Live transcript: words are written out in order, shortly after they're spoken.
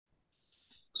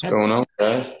What's going on,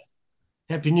 guys?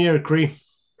 Happy New Year, Cree.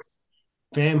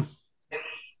 Fam.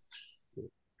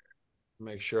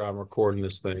 Make sure I'm recording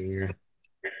this thing here.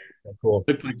 Cool.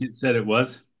 Looked like it said it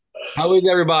was. How is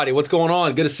everybody? What's going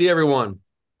on? Good to see everyone.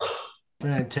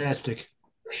 Fantastic.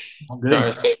 All Trying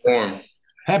good. to stay warm.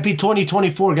 Happy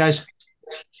 2024, guys.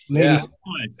 Ladies.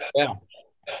 Nice. Yeah.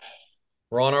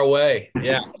 We're on our way.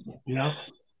 Yeah. Yeah.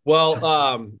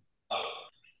 Well,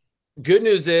 good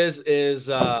news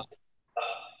is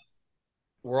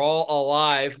we're all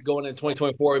alive going into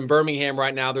 2024 in Birmingham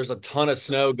right now. There's a ton of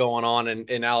snow going on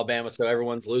in Alabama, so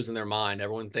everyone's losing their mind.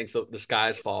 Everyone thinks the sky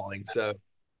is falling. So,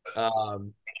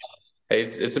 um, Hey,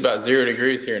 it's about 0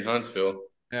 degrees here in Huntsville.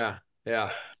 yeah,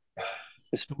 yeah.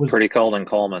 It's pretty cold in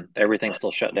Coleman. Everything's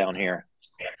still shut down here.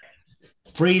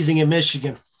 Freezing in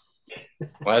Michigan.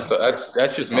 Well,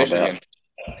 that's just Michigan.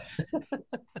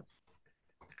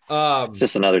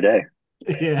 Just another day.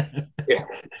 Yeah.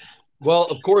 Well,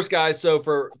 of course, guys. So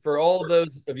for all of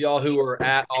those of y'all who are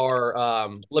at our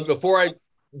before I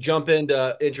jump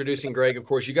into introducing Greg, of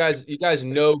course, you guys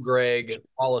know Greg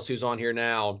Wallace, who's on here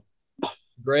now.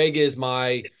 Greg is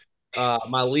my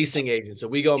my leasing agent. So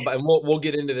we go and we'll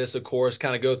get into this, of course,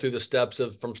 kind of go through the steps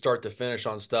of from start to finish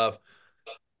on stuff.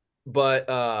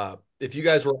 But if you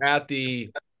guys were at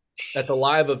the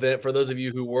live event, for those of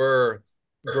you who were,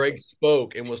 Greg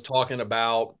spoke and was talking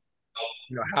about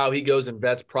how he goes and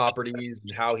vets properties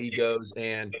and how he goes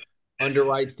and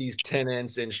underwrites these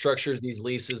tenants and structures these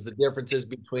leases, the differences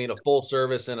between a full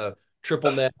service and a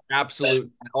triple net,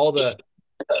 absolute, all the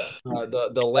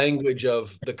language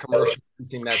of the commercial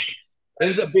leasing that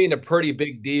ends up being a pretty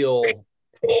big deal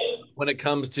when it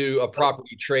comes to a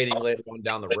property trading later on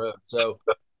down the road. So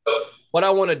what I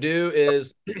want to do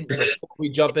is before we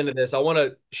jump into this, I want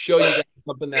to show you guys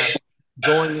something that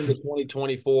going into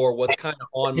 2024, what's kind of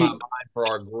on my mind for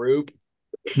our group.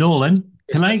 Nolan,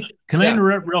 can I Yeah.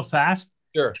 interrupt real fast?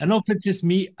 Sure. I don't know if it's just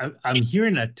me. I'm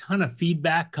hearing a ton of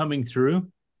feedback coming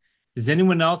through. Is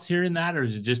anyone else hearing that, or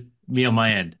is it just me on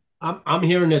my end? I'm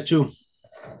hearing it too.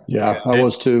 Yeah, I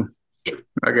was too.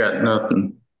 I got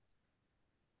nothing.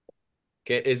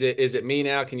 Okay, is it me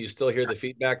now? Can you still hear the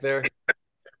feedback there?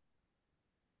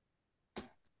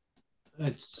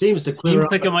 It seems to clear Seems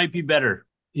up. like it might be better.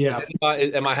 Yeah.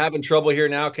 Am I having trouble here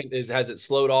now? Has it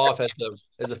slowed off? Has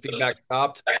the feedback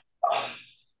stopped?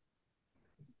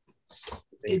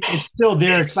 It's still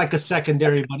there. It's like a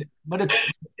secondary, but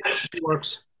it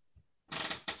works.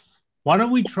 Why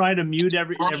don't we try to mute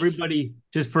everybody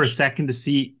just for a second to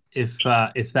see if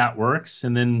that works,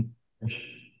 and then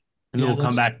we'll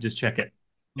come back and just check it.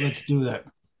 Let's do that.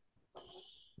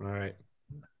 All right.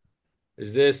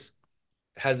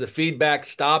 Has the feedback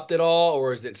stopped at all,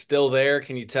 or is it still there?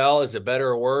 Can you tell? Is it better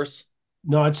or worse?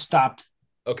 No, it stopped.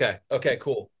 Okay. Okay,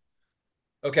 cool.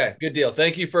 Okay, good deal.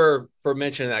 Thank you for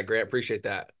mentioning that, Grant. Appreciate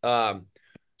that.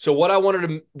 So what I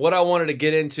wanted to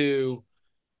get into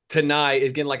tonight,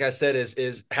 again, like I said,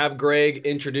 is have Greg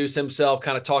introduce himself,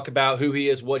 kind of talk about who he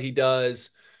is, what he does,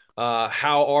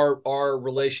 how our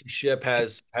relationship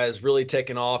has really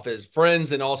taken off as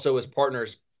friends and also as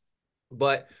partners.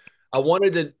 But I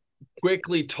wanted to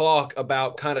quickly talk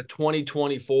about kind of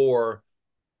 2024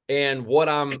 and what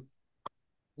I'm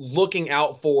looking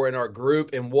out for in our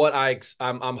group and what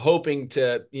I'm hoping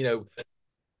to,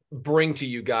 bring to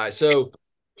you guys. So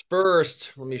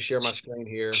first, let me share my screen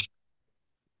here.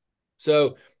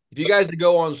 So if you guys to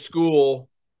go on school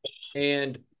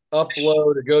and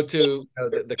upload or go to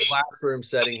the classroom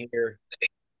setting here,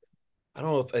 I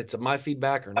don't know if it's my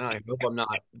feedback or not. I hope I'm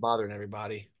not bothering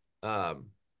everybody.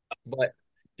 But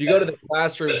if you go to the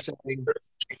classroom setting,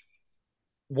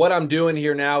 what I'm doing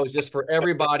here now is just for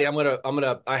everybody.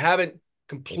 I haven't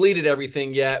completed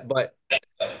everything yet, but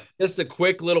just a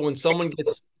quick little, when someone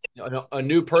gets, a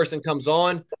new person comes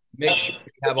on, make sure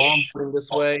you have on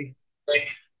this way.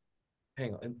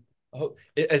 Hang on.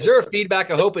 Is there a feedback?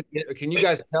 Can you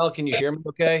guys tell? Can you hear me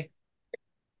okay?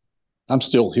 I'm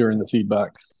still hearing the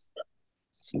feedback.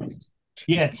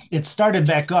 Yeah, it started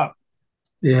back up.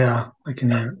 Yeah, I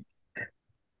can hear it.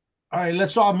 All right,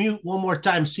 let's all mute one more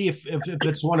time. See if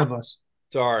it's one of us.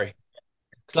 Sorry,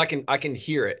 because I can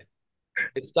hear it.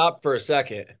 It stopped for a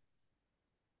second.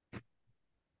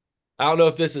 I don't know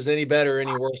if this is any better or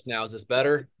any worse now. Is this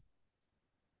better?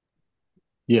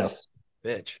 Yes.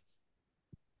 Bitch.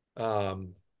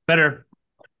 Better.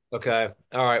 Okay.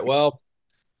 All right. Well,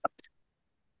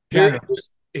 Yeah.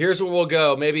 here's where we'll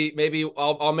go. Maybe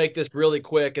I'll make this really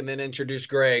quick and then introduce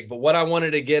Greg. But what I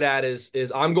wanted to get at is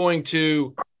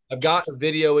I've got a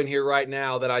video in here right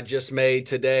now that I just made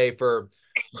today for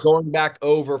going back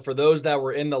over, for those that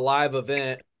were in the live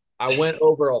event. I went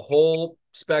over a whole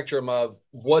spectrum of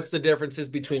what's the differences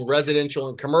between residential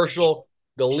and commercial,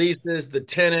 the leases, the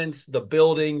tenants, the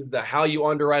building, the how you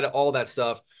underwrite it, all that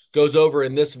stuff goes over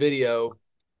in this video.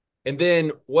 And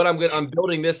then what I'm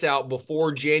building this out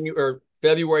before January or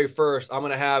February 1st. I'm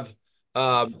going to have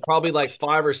probably like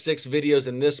 5 or 6 videos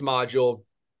in this module.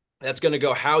 That's going to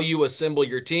go how you assemble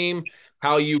your team,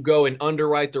 how you go and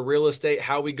underwrite the real estate,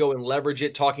 how we go and leverage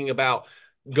it, talking about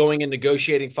going and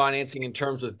negotiating financing in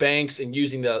terms with banks and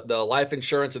using the life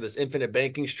insurance or this infinite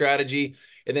banking strategy,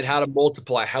 and then how to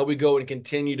multiply, how we go and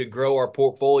continue to grow our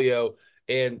portfolio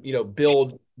and, you know,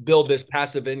 build this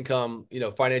passive income, you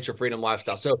know, financial freedom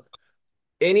lifestyle. So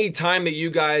any time that you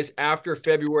guys after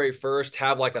February 1st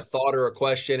have like a thought or a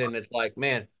question and it's like,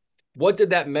 man, what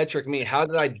did that metric mean? How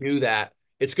did I do that?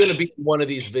 It's going to be one of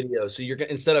these videos. So you're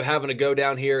instead of having to go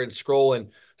down here and scroll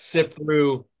and sift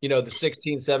through, you know, the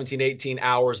 16, 17, 18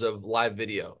 hours of live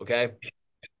video. Okay.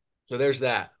 So there's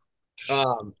that.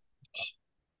 I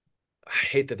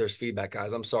hate that there's feedback,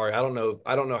 guys. I'm sorry. I don't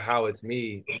know how it's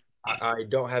me. I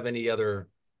don't have any other.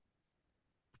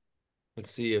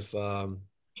 Let's see if Do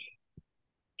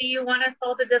you want us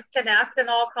all to disconnect and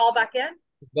I'll call back in?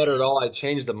 better at all. I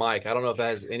changed the mic. I don't know if that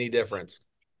has any difference.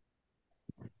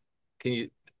 Can you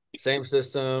same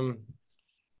system?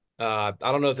 I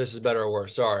don't know if this is better or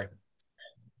worse. Sorry.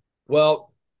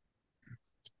 Well,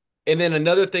 and then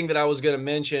another thing that I was going to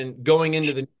mention going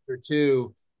into the year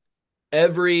too,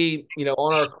 every, you know,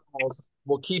 on our calls,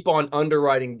 we'll keep on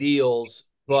underwriting deals,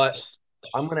 but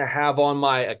I'm going to have on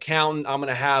my accountant, I'm going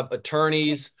to have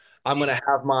attorneys, I'm going to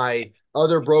have my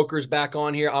other brokers back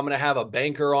on here. I'm going to have a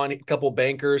banker on, a couple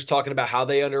bankers talking about how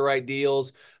they underwrite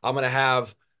deals. I'm going to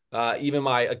have even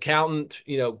my accountant,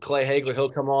 you know, Clay Hagler, he'll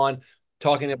come on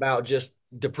talking about just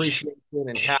depreciation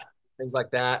and tax, things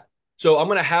like that. So I'm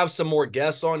going to have some more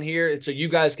guests on here, so you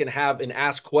guys can have and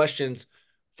ask questions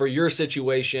for your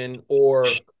situation, or,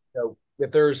 you know,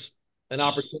 if there's an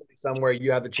opportunity somewhere,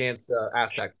 you have the chance to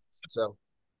ask that. So,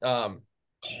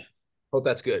 hope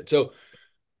that's good. So,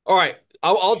 all right,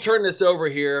 I'll turn this over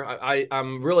here.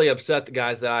 I'm really upset, the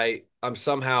guys, that I'm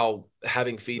somehow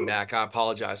having feedback. I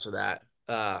apologize for that.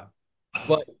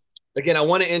 But again, I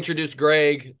want to introduce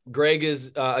Greg. Greg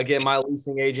is again my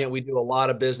leasing agent. We do a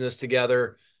lot of business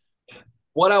together.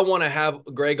 What I want to have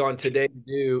Greg on today to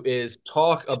do is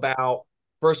talk about,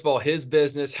 first of all, his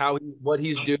business, what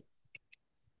he's doing,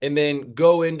 and then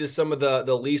go into some of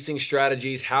the leasing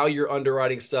strategies, how you're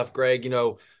underwriting stuff, Greg, you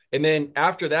know, and then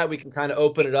after that, we can kind of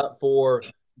open it up for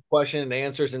question and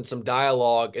answers and some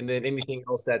dialogue, and then anything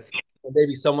else that's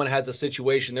maybe someone has a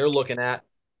situation they're looking at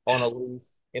on a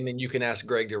lease, and then you can ask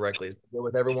Greg directly. Is that good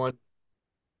with everyone?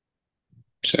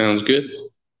 Sounds good.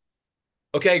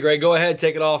 Okay, Greg, go ahead.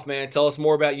 Take it off, man. Tell us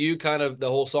more about you, kind of the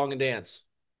whole song and dance.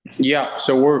 Yeah,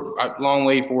 so we're at Long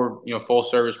Leaf. We're, you know, full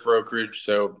service brokerage.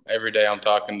 So every day I'm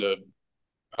talking to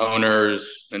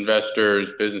owners,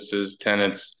 investors, businesses,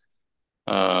 tenants,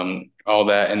 all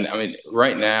that. And I mean,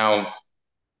 right now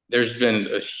there's been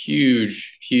a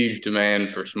huge demand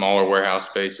for smaller warehouse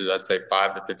spaces. I'd say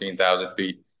 5 to 15,000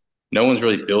 feet. No one's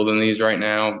really building these right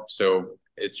now, so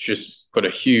it's just put a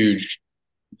huge.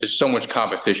 There's so much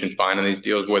competition finding these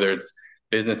deals, whether it's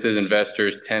businesses,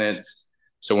 investors, tenants.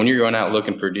 So when you're going out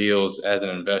looking for deals as an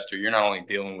investor, you're not only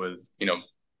dealing with, you know,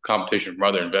 competition from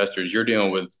other investors, you're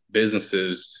dealing with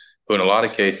businesses who in a lot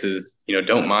of cases, you know,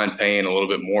 don't mind paying a little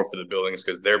bit more for the buildings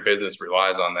because their business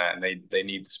relies on that and they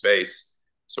need the space.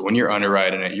 So when you're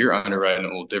underwriting it a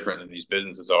little different than these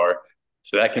businesses are.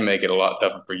 So that can make it a lot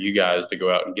tougher for you guys to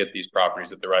go out and get these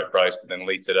properties at the right price to then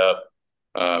lease it up,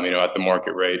 you know, at the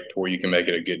market rate to where you can make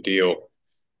it a good deal.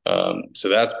 So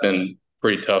that's been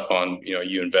pretty tough on, you know,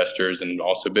 you investors and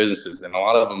also businesses. And a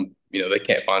lot of them, you know, they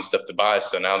can't find stuff to buy.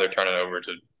 So now they're turning over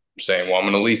to saying, well, I'm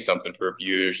going to lease something for a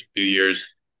few years,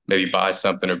 maybe buy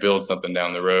something or build something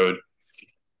down the road.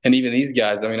 And even these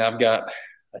guys, I mean, I've got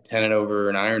a tenant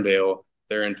over in Irondale.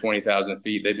 They're in 20,000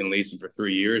 feet. They've been leasing for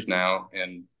 3 years now.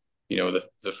 And, you know,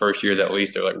 the first year of that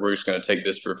lease, they're like, we're just going to take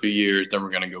this for a few years. Then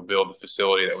we're going to go build the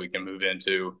facility that we can move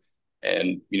into.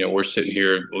 And, you know, we're sitting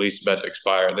here, the lease about to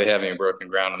expire. They haven't even broken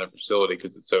ground on their facility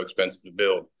because it's so expensive to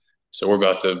build. So we're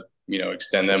about to, you know,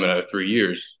 extend them another 3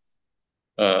 years.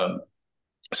 So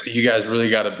you guys really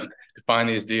got to find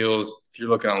these deals. If you're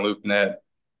looking on LoopNet,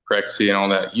 Crexy and all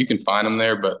that, you can find them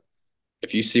there. But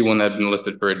if you see one that's been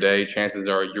listed for a day, chances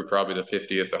are you're probably the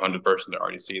 50th, 100th person to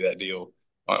already see that deal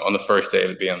on the first day of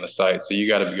it being on the site. So you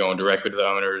got to be going directly to the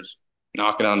owners,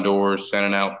 knocking on doors,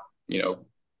 sending out, you know,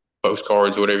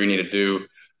 postcards, whatever you need to do,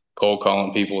 cold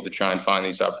calling people to try and find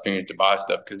these opportunities to buy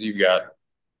stuff, because you've got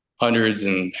hundreds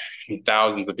and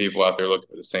thousands of people out there looking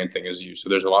for the same thing as you. So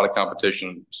there's a lot of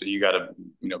competition. So you got to,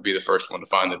 be the first one to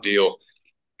find the deal,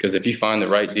 because if you find the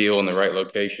right deal in the right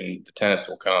location, the tenants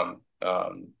will come.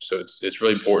 So it's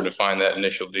really important to find that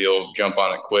initial deal, jump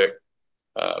on it quick.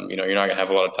 You're not gonna have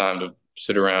a lot of time to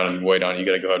sit around and wait on it. You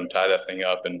got to go ahead and tie that thing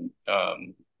up and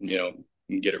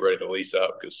and get it ready to lease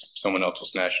up, because someone else will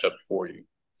snatch it up for you.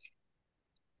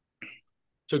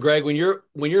 So Greg, when you're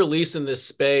leasing this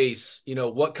space,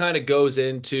 what kind of goes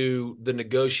into the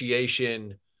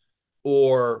negotiation,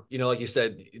 or, like you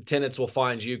said, tenants will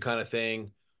find you kind of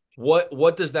thing.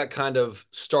 What does that kind of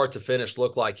start to finish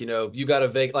look like? You got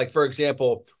to like, for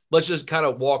example, let's just kind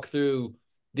of walk through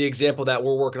the example that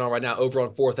we're working on right now over on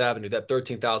 4th Avenue, that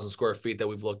 13,000 square feet that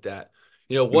we've looked at.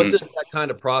 What does that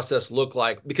kind of process look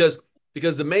like? Because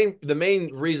the main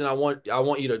reason I want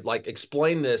you to like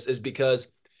explain this is because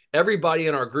everybody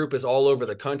in our group is all over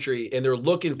the country, and they're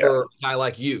looking for a guy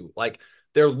like you. Like,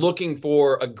 they're looking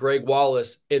for a Greg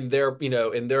Wallace in their,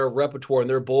 in their repertoire, in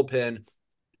their bullpen.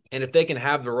 And if they can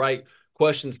have the right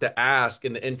questions to ask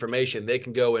and the information, they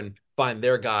can go and find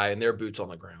their guy and their boots on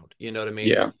the ground. You know what I mean?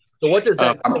 Yeah. So what does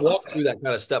that walk through that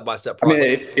kind of step-by-step process? I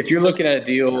mean, if you're looking at a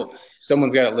deal,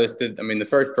 someone's got it listed. I mean, the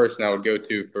first person I would go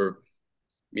to for,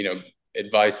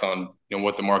 advice on,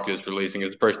 what the market is for leasing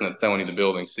is the person that's selling you the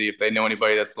building. See if they know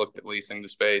anybody that's looked at leasing the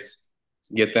space,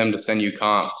 get them to send you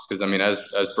comps. Because I mean, as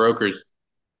brokers,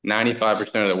 95%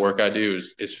 of the work I do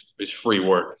is free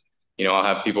work. I'll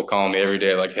have people calling me every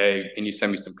day like, hey, can you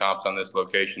send me some comps on this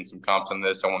location, some comps on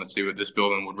this? I want to see what this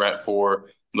building would rent for.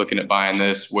 Looking at buying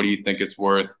this. What do you think it's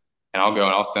worth? And I'll go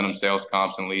and I'll send them sales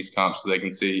comps and lease comps so they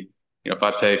can see, if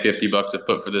I pay $50 a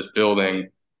foot for this building,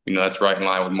 that's right in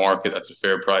line with market. That's a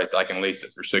fair price. I can lease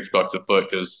it for $6 a foot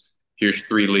because here's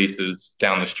 3 leases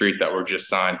down the street that were just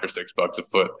signed for $6 a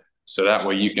foot. So that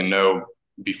way you can know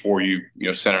before you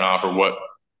send an offer what,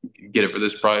 get it for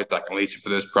this price. I can lease it for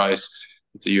this price.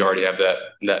 So you already have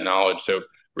that knowledge. So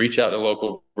reach out to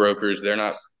local brokers. They're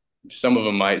not, some of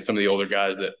the older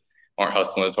guys that aren't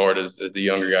hustling as hard as the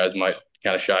younger guys might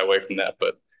kind of shy away from that.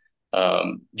 But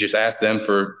just ask them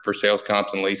for sales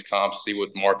comps and lease comps, see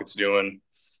what the market's doing.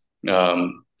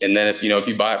 And then if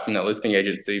you buy it from that listing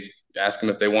agency, ask them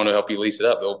if they want to help you lease it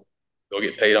up. They'll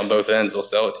get paid on both ends. They'll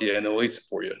sell it to you and they'll lease it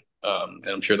for you. And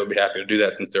I'm sure they'll be happy to do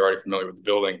that since they're already familiar with the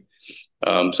building.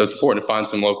 So it's important to find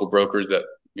some local brokers that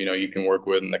you can work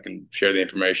with and that can share the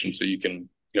information so you can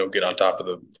get on top of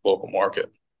the local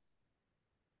market.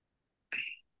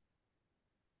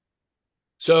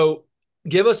 So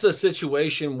give us a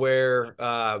situation where,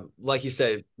 like you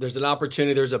said, there's an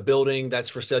opportunity, there's a building that's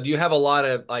for sale. Do you have a lot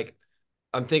of, like,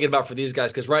 I'm thinking about for these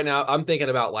guys, because right now I'm thinking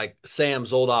about like Sam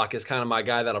Zoldock is kind of my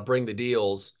guy that'll bring the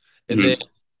deals. And then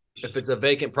if it's a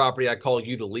vacant property, I call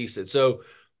you to lease it. So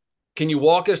can you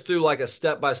walk us through like a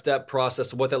step-by-step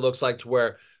process of what that looks like, to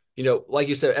where, like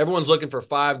you said, everyone's looking for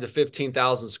 5,000 to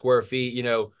 15,000 square feet.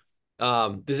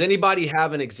 Does anybody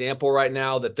have an example right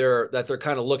now that they're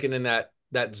kind of looking in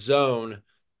that zone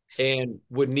and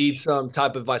would need some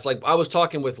type of advice? Like, I was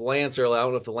talking with Lance earlier. I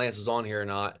don't know if the Lance is on here or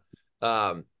not.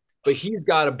 But he's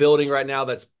got a building right now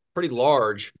that's pretty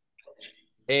large,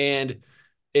 and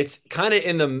it's kind of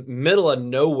in the middle of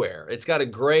nowhere. It's got a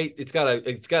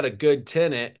good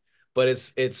tenant, but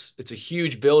it's a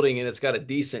huge building and it's got a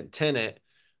decent tenant,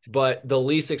 but the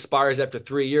lease expires after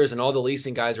 3 years, and all the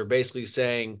leasing guys are basically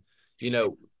saying,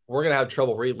 we're going to have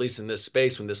trouble releasing this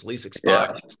space when this lease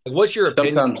expires. Yeah. Like, what's your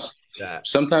opinion?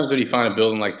 Sometimes when you find a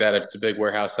building like that, if it's a big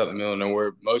warehouse out in the middle of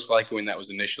nowhere, most likely when that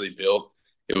was initially built,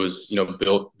 it was,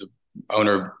 built, the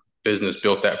owner business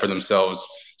built that for themselves,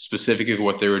 specifically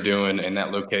what they were doing in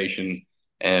that location.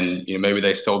 And, maybe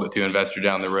they sold it to an investor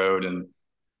down the road and,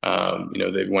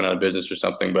 they went out of business or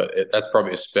something, but that's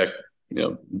probably a spec,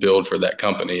 build for that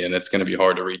company. And it's going to be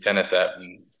hard to re-tenant that.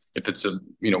 And if it's a,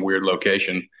 weird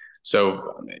location.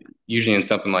 So usually in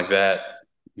something like that,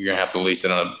 you're going to have to lease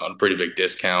it on a pretty big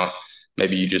discount.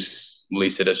 Maybe you just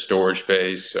lease it as storage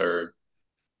space or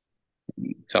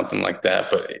something like that.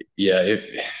 But yeah,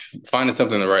 finding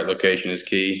something in the right location is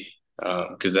key.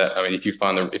 Because if you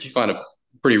find a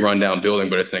pretty rundown building,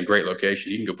 but it's in a great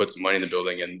location, you can go put some money in the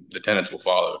building and the tenants will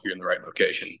follow if you're in the right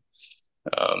location.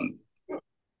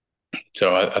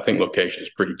 So I think location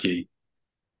is pretty key.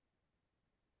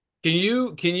 Can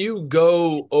you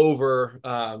go over,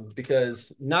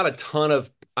 because not a ton of,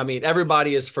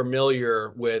 everybody is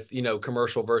familiar with,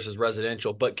 commercial versus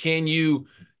residential, but can you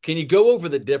go over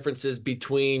the differences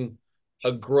between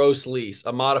a gross lease,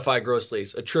 a modified gross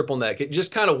lease, a triple net?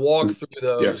 Just kind of walk through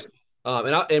those.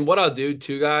 And what I'll do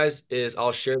too, guys, is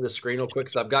I'll share the screen real quick,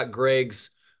 because I've got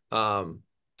Greg's phone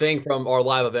thing from our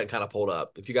live event kind of pulled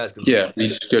up. If you guys can Yeah, you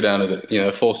just go down to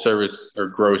the full service or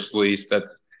gross lease.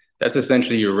 That's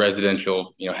essentially your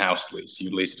residential house lease.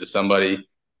 You lease it to somebody.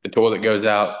 The toilet goes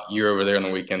out. You're over there on the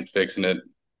weekends fixing it.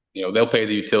 They'll pay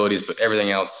the utilities, but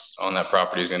everything else on that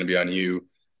property is going to be on you.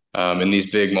 In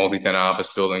these big multi-tenant office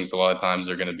buildings, a lot of times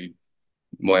they're going to be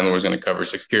landlord's going to cover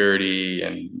security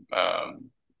and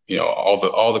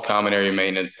all the common area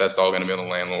maintenance. That's all going to be on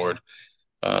the landlord.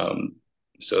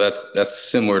 So that's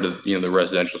similar to the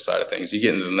residential side of things. You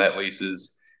get into the net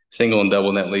leases. Single and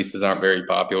double net leases aren't very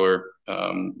popular.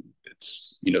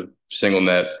 It's single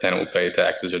net, tenant will pay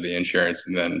taxes or the insurance,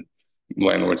 and then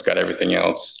landlord's got everything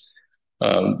else.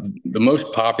 The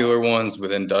most popular ones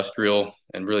with industrial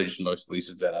and really just most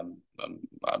leases that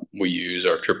we use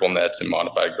are triple nets and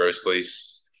modified gross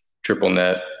lease. Triple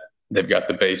net, they've got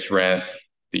the base rent,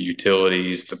 the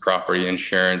utilities, the property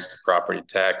insurance, the property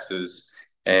taxes,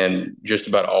 and just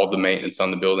about all the maintenance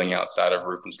on the building outside of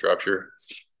roof and structure.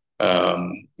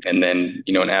 And then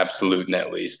an absolute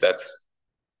net lease.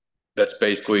 That's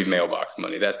basically mailbox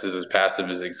money. That's as passive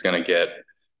as it's going to get.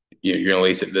 You're going to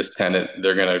lease it to this tenant.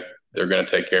 They're going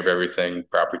to take care of everything,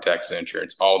 property taxes,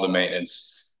 insurance, all the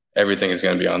maintenance. Everything is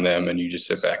going to be on them, and you just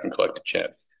sit back and collect a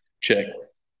check.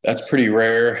 That's pretty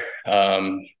rare.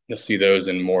 You'll see those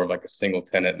in more of like a single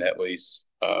tenant net lease,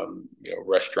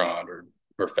 restaurant or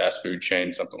fast food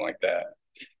chain, something like that.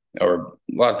 Or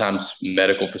a lot of times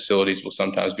medical facilities will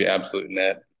sometimes be absolute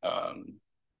net.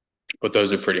 But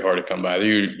those are pretty hard to come by. They're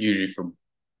usually for,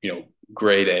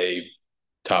 grade A,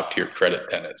 top tier credit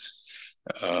tenants.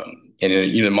 And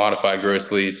in the modified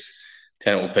gross lease,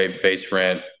 tenant will pay base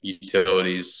rent,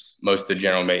 utilities, most of the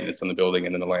general maintenance on the building,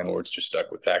 and then the landlord's just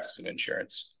stuck with taxes and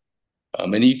insurance.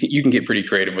 And you can get pretty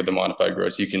creative with the modified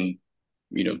gross. You can,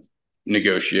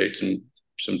 negotiate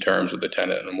some terms with the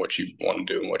tenant and what you want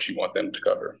to do and what you want them to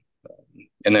cover.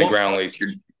 And then ground lease,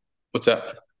 what's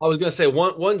that? I was going to say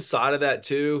one side of that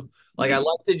too. Like I'd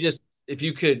like to just, if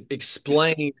you could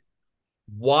explain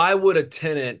why would a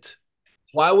tenant,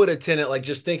 like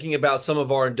just thinking about some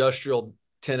of our industrial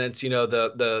tenants,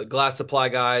 the glass supply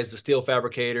guys, the steel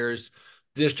fabricators,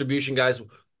 distribution guys,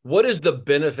 what is the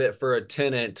benefit for a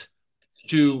tenant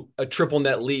to a triple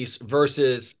net lease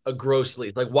versus a gross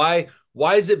lease? Like why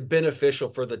is it beneficial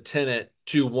for the tenant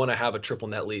to want to have a triple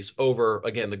net lease over,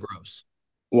 again, the gross?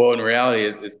 Well, in reality,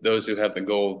 it's those who have the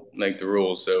goal make the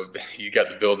rules. So you got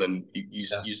the building, you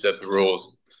set the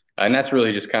rules. And that's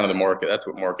really just kind of the market. That's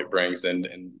what market brings.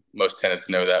 And most tenants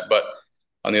know that. But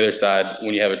on the other side,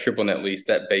 when you have a triple net lease,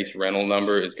 that base rental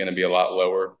number is going to be a lot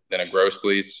lower than a gross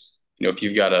lease. If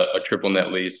you've got a triple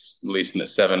net lease leasing at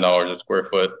 $7 a square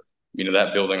foot,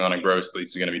 that building on a gross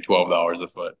lease is going to be $12 a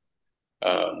foot.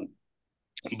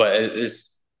 But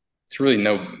it's really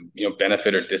no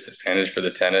benefit or disadvantage for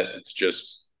the tenant. It's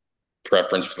just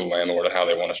preference for the landlord and how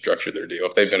they want to structure their deal.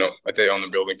 If they own the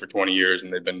building for 20 years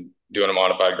and they've been doing a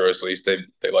modified gross lease,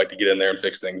 they like to get in there and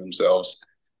fix things themselves.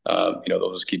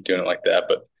 They'll just keep doing it like that.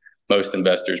 But most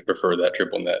investors prefer that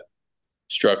triple net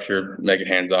structure, make it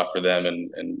hands off for them,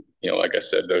 and like I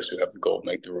said, those who have the goal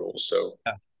make the rules. So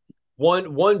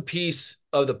one piece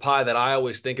of the pie that I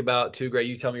always think about too, Gray,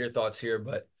 you tell me your thoughts here,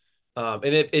 but and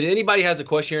if anybody has a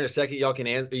question here in a second, y'all can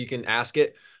answer, you can ask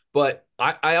it. But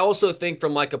I also think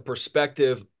from like a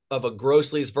perspective of a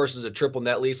gross lease versus a triple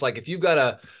net lease, like if you've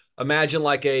got imagine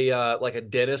like a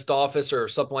dentist office or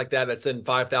something like that that's in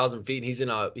 5,000 feet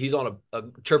and he's on a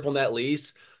triple net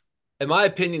lease. In my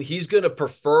opinion, he's going to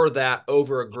prefer that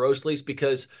over a gross lease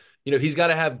because he's got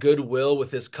to have goodwill with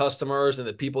his customers and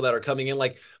the people that are coming in.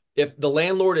 Like if the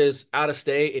landlord is out of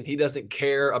state and he doesn't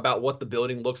care about what the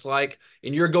building looks like,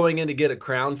 and you're going in to get a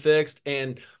crown fixed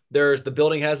and the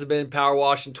building hasn't been power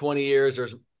washed in 20 years.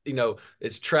 There's,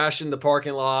 it's trash in the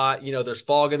parking lot. There's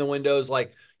fog in the windows.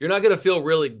 Like you're not going to feel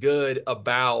really good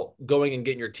about going and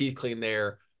getting your teeth cleaned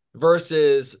there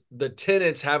versus the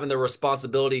tenants having the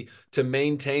responsibility to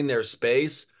maintain their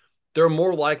space. They're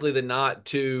more likely than not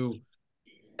to,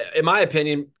 in my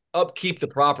opinion, upkeep the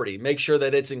property, make sure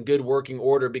that it's in good working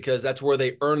order because that's where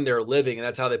they earn their living and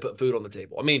that's how they put food on the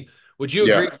table. I mean, would you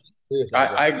agree?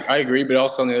 I agree, but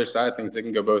also on the other side of things, they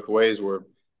can go both ways where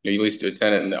you lease to a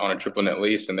tenant on a triple net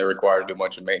lease and they're required to do a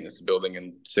bunch of maintenance to the building,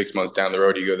 and 6 months down the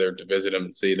road, you go there to visit them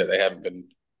and see that they haven't been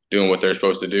doing what they're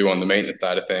supposed to do on the maintenance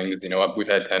side of things. We've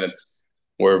had tenants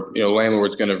where,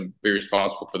 landlord's going to be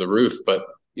responsible for the roof, but,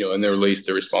 in their lease,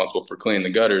 they're responsible for cleaning the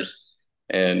gutters.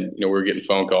 And, we're getting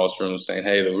phone calls from them saying,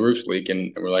 hey, the roof's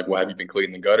leaking. And we're like, well, have you been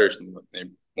cleaning the gutters? And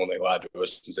they lied to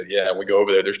us and said, yeah, we go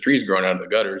over there, there's trees growing out of the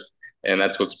gutters. And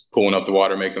that's what's pulling up the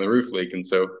water, making the roof leak. And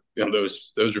so,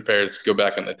 those repairs go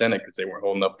back on the tenant because they weren't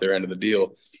holding up their end of the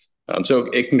deal. So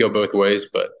it can go both ways,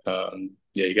 but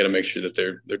yeah, you got to make sure that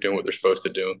they're doing what they're supposed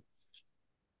to do.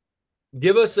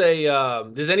 Give us a,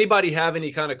 does anybody have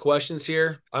any kind of questions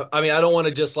here? I mean, I don't want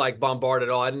to just like bombard it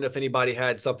all. I didn't know if anybody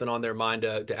had something on their mind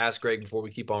to ask Greg before we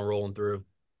keep on rolling through.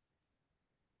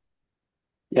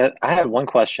 Yeah, I had one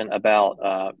question about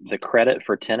the credit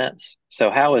for tenants. So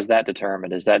how is that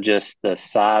determined? Is that just the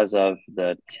size of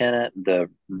the tenant, the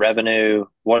revenue?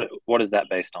 What is that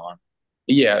based on?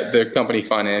 Yeah, the company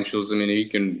financials. I mean, you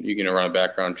can run a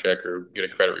background check or get a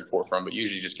credit report from, but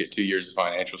usually just get 2 years of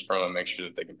financials from them, make sure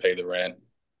that they can pay the rent.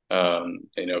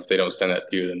 If they don't send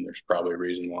that to you, then there's probably a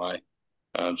reason why.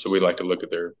 So we like to look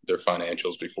at their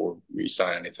financials before we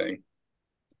sign anything.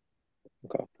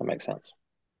 Okay, that makes sense.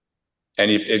 And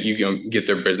if you can get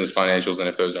their business financials, and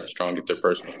if those aren't strong, get their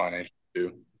personal financials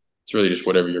too. It's really just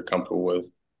whatever you're comfortable with.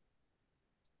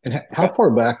 And how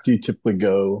far back do you typically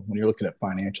go when you're looking at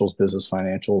financials, business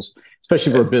financials,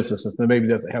 especially for businesses that maybe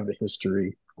doesn't have the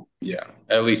history? Yeah,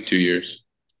 at least 2 years.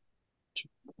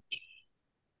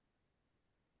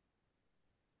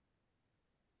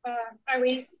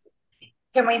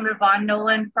 Can we move on,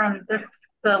 Nolan, from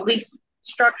the lease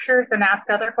structures and ask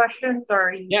other questions, or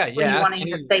are you wanting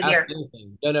to stay here?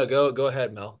 Anything. No, go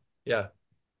ahead, Mel. Yeah.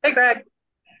 Hey, Greg.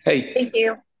 Hey. Thank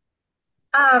you.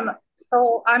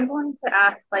 So I'm going to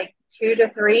ask like 2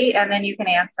 to 3, and then you can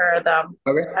answer them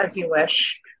as you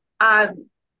wish. So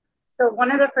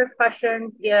one of the first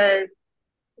questions is,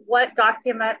 what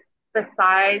documents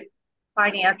besides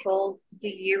financials do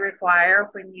you require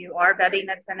when you are vetting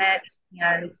a tenant,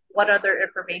 and what other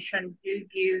information do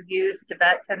you use to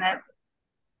vet tenants?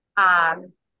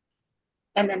 And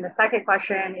then the second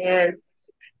question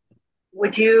is,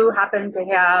 would you happen to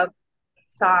have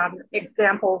some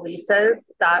example leases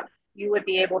that you would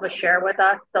be able to share with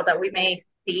us so that we may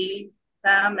see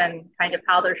them and kind of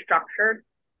how they're structured?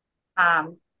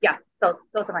 Yeah, so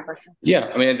those are my questions.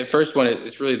 Yeah, I mean, the first one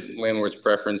it's really landlord's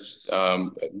preference.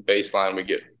 Baseline, we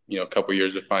get a couple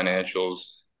years of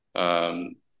financials.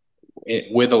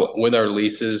 With our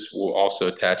leases, we'll also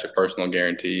attach a personal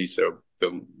guarantee. So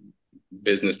the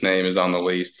business name is on the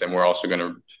lease, and we're also going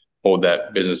to hold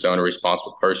that business owner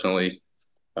responsible personally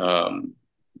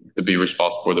to be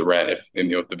responsible for the rent. If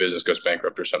the business goes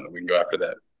bankrupt or something, we can go after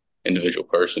that individual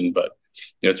person. But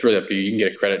it's really up to you. You can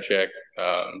get a credit check,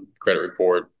 credit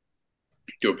report,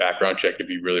 do a background check if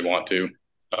you really want to.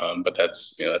 But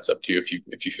that's up to you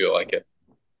if you feel like it.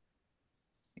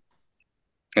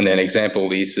 And then example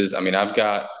leases. I mean, I've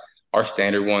got our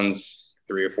standard ones,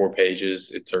 3 or 4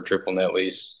 pages. It's our triple net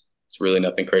lease. It's really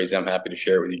nothing crazy. I'm happy to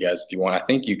share it with you guys if you want. I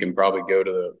think you can probably go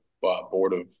to the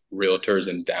board of realtors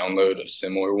and download a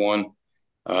similar one.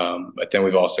 But then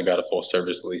we've also got a full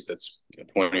service lease that's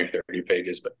 20 or 30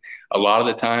 pages. But a lot of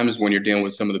the times when you're dealing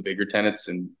with some of the bigger tenants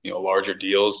and larger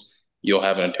deals, you'll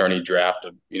have an attorney draft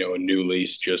a new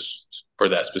lease just for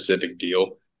that specific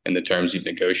deal and the terms you've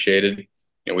negotiated.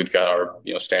 We've got our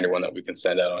standard one that we can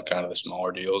send out on kind of the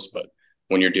smaller deals. But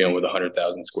when you're dealing with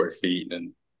 100,000 square feet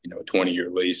and a 20-year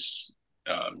lease,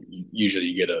 usually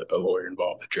you get a lawyer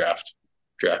involved to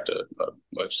draft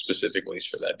a specific lease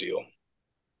for that deal.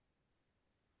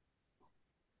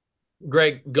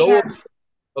 Greg, go.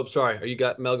 Oh, sorry. You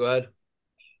got Mel? Go ahead.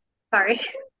 Sorry.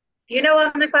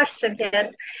 On the question,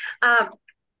 kid.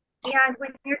 Yeah, when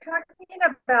you're talking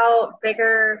about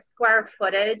bigger square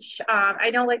footage, I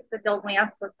know like the deal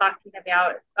Lance was talking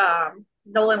about,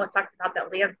 Nolan was talking about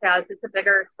that Lance has, it's a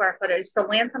bigger square footage. So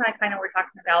Lance and I kind of were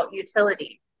talking about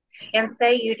utility. And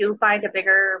say you do find a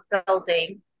bigger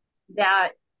building that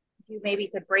you maybe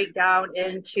could break down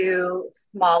into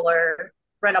smaller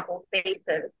rentable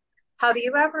spaces. Have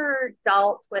you ever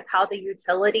dealt with how the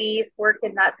utilities work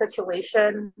in that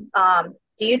situation?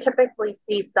 Do you typically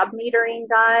see sub-metering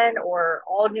done, or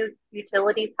all new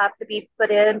utilities have to be put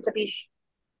in to be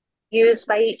used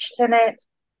by each tenant?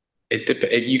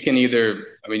 You can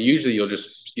usually you'll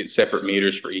just get separate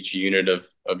meters for each unit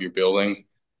of your building,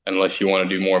 unless you want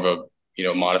to do more of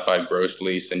a modified gross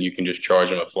lease, and you can just charge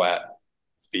them a flat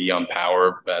fee on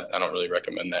power. But I don't really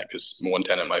recommend that because one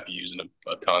tenant might be using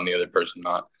a ton, the other person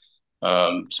not.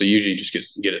 So usually just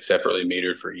get it separately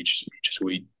metered for each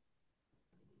suite.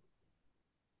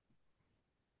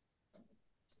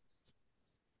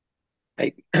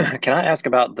 Hey, can I ask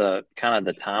about the kind of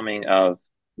the timing of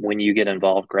when you get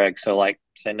involved, Greg? So like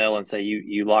say Nolan, say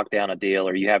you lock down a deal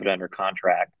or you have it under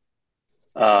contract.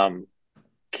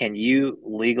 Can you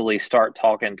legally start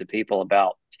talking to people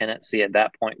about tenancy at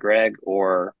that point, Greg,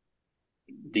 or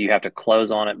do you have to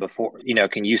close on it before?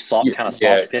 Can you soft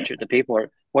pitch it to people, or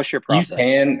what's your process? You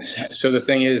can. So the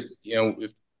thing is,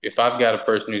 if I've got a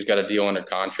person who's got a deal under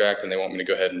contract and they want me to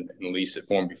go ahead and lease it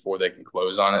for them before they can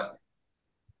close on it,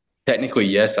 technically,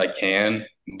 yes, I can,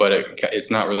 but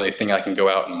it's not really a thing I can go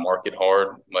out and market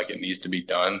hard like it needs to be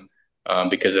done.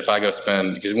 Because if I go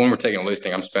spend, because when we're taking a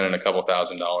listing, I'm spending a couple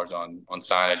 $1,000s on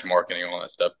signage, marketing, all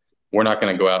that stuff. We're not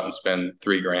going to go out and spend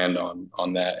 $3,000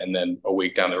 on that, and then a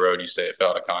week down the road, you say it fell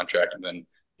out of contract, and then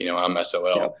I'm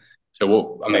SOL. Yep.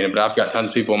 So but I've got tons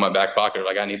of people in my back pocket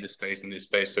like, I need this space and this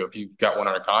space. So if you've got one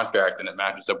under contract and it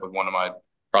matches up with one of my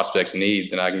prospects'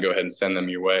 needs, then I can go ahead and send them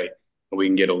your way. We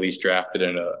can get a lease drafted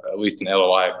and at least an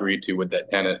LOI agreed to with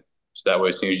that tenant. So that way,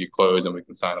 as soon as you close, then we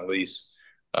can sign a lease.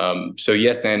 So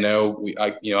yes and no.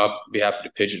 I'll be happy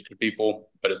to pitch it to people,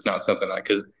 but it's not something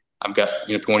because I've got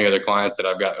 20 other clients that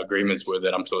I've got agreements with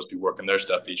that I'm supposed to be working their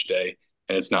stuff each day,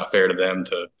 and it's not fair to them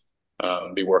to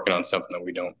be working on something that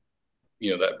we don't,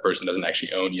 that person doesn't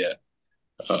actually own yet.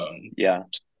 Yeah,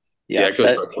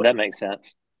 that makes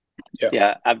sense.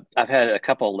 Yeah, I've had a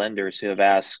couple of lenders who have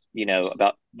asked,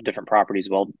 about different properties.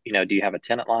 Well, do you have a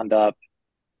tenant lined up?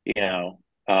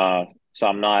 So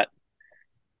I'm not,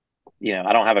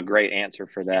 I don't have a great answer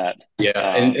for that.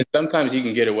 Yeah, and sometimes you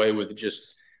can get away with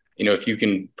just, if you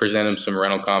can present them some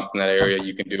rental comps in that area,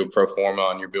 you can do a pro forma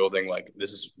on your building. Like,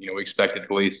 this is, we expect it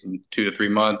to lease in 2 to 3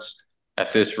 months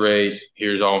at this rate.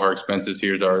 Here's all of our expenses.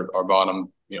 Here's our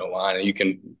bottom, line. And you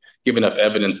can give enough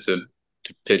evidence to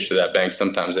pitch to that bank.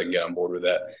 Sometimes they can get on board with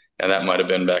that. And that might have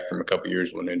been back from a couple of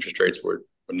years when interest rates were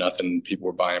nothing. People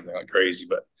were buying everything like crazy.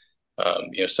 But,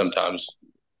 sometimes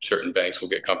certain banks will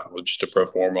get comfortable with just a pro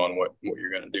forma on what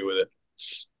you're going to do with it.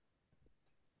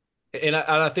 And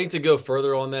I think to go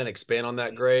further on that, expand on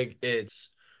that, Greg, it's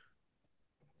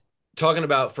talking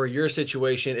about for your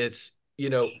situation, it's,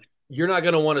 you're not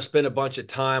going to want to spend a bunch of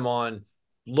time on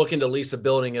looking to lease a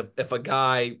building if a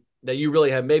guy that you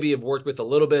really have worked with a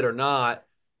little bit or not,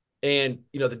 and,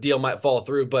 the deal might fall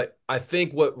through. But I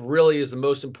think what really is the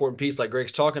most important piece, like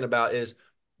Greg's talking about, is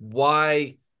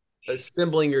why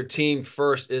assembling your team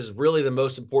first is really the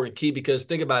most important key. Because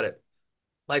think about it.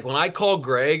 Like when I call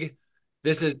Greg,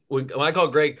 when I call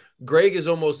Greg is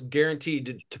almost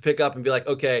guaranteed to pick up and be like,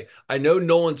 okay, I know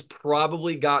Nolan's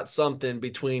probably got something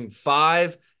between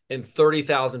 5 and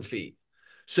 30,000 feet.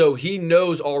 So he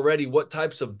knows already what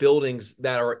types of buildings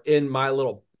that are in my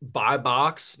little buy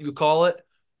box, you call it.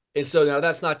 And so now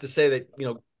that's not to say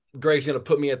that, Greg's going to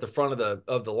put me at the front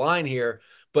of the line here,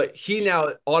 but he now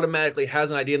automatically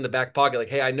has an idea in the back pocket. Like,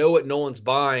 hey, I know what Nolan's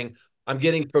buying. I'm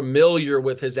getting familiar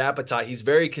with his appetite. He's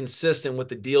very consistent with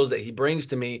the deals that he brings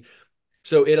to me.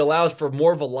 So it allows for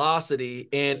more velocity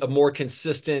and a more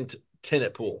consistent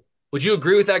tenant pool. Would you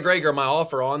agree with that, Greg, or my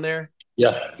offer on there?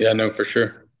 Yeah, no, for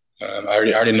sure. I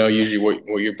already know usually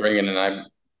what you're bringing, and I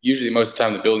usually most of the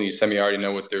time the building you send me, I already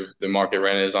know what the market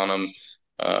rent is on them.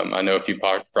 I know a few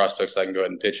prospects I can go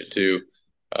ahead and pitch it to,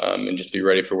 and just be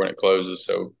ready for when it closes.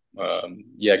 So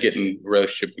getting a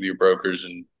relationship with your brokers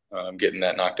and getting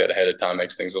that knocked out ahead of time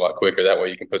makes things a lot quicker. That way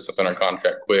you can put something on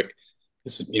contract quick.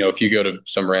 If you go to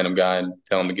some random guy and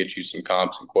tell him to get you some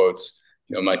comps and quotes,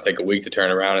 it might take a week to turn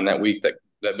around, and that week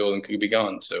that building could be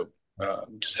gone. So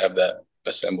just have that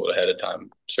assembled ahead of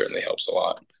time certainly helps a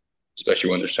lot,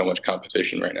 especially when there's so much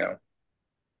competition right now.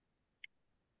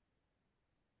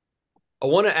 I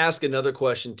want to ask another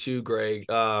question too, Greg,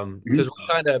 because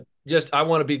we're kind of I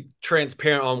want to be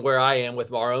transparent on where I am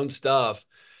with our own stuff.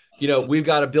 We've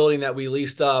got a building that we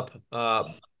leased up a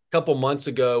couple months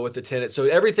ago with a tenant. So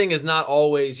everything is not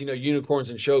always, unicorns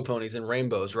and show ponies and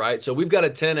rainbows, right? So we've got a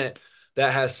tenant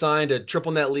that has signed a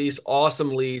triple net lease,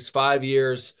 awesome lease, 5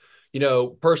 years,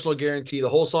 personal guarantee, the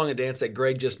whole song and dance that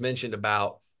Greg just mentioned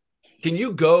about. Can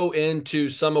you go into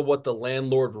some of what the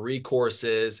landlord recourse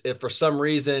is if for some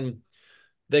reason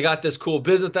they got this cool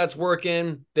business that's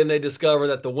working, then they discover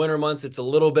that the winter months, it's a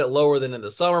little bit lower than in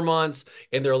the summer months,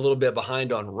 and they're a little bit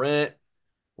behind on rent,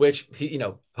 which,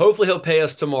 hopefully he'll pay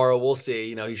us tomorrow. We'll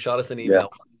see. He shot us an email.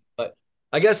 Yeah. But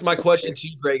I guess my question to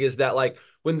you, Greg, is that like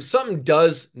when something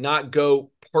does not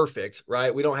go perfect,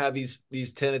 right? We don't have these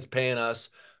tenants paying us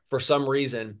for some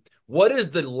reason. What is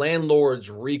the landlord's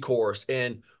recourse,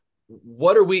 and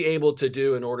what are we able to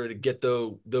do in order to get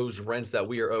those rents that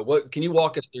we are owed? What can you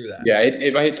walk us through that? Yeah,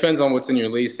 it depends on what's in your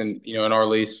lease, and in our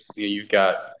lease, you've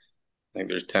got, I think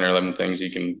there's 10 or 11 things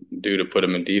you can do to put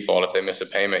them in default. If they miss a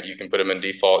payment, you can put them in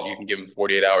default. You can give them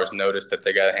 48 hours notice that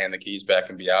they got to hand the keys back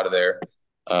and be out of there,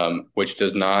 which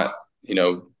does not,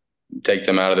 take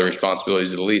them out of the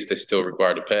responsibilities of the lease. They're still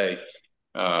required to pay,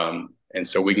 and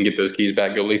so we can get those keys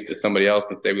back, go lease to somebody else,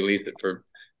 and say we leased it to him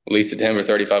for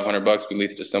 $3,500. We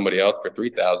leased it to somebody else for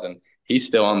 $3,000. He's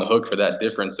still on the hook for that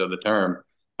difference of the term.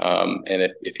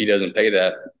 And if he doesn't pay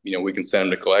that, we can send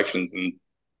him to collections. And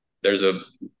there's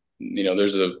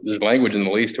there's language in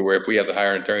the lease to where if we have to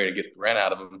hire an attorney to get the rent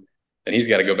out of him, then he's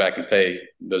got to go back and pay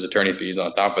those attorney fees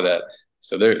on top of that.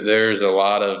 So there's a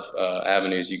lot of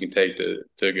avenues you can take to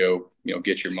go,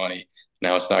 get your money.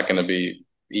 Now it's not going to be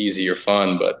easy or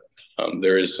fun, but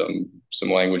there is some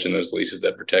language in those leases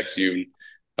that protects you,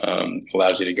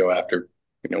 allows you to go after,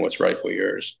 what's rightfully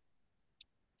yours.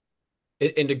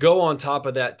 And to go on top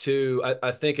of that too,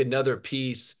 I think another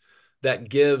piece that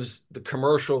gives the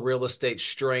commercial real estate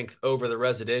strength over the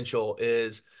residential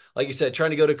is, like you said,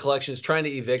 trying to go to collections, trying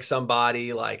to evict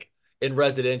somebody like in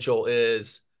residential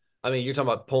is, I mean, you're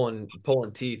talking about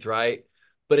pulling teeth, right?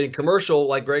 But in commercial,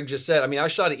 like Greg just said, I mean, I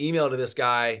shot an email to this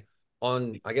guy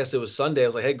on, I guess it was Sunday. I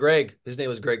was like, hey, Greg, his name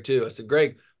was Greg too. I said,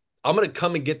 Greg, I'm going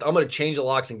to change the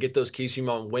locks and get those keys from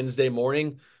you on Wednesday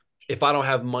morning if I don't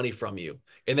have money from you.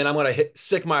 And then I'm going to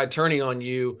sick my attorney on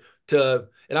you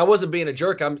and I wasn't being a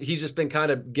jerk. He's just been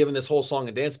kind of giving this whole song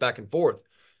and dance back and forth.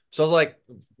 So I was like,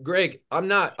 Greg, I'm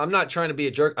not trying to be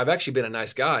a jerk. I've actually been a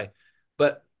nice guy,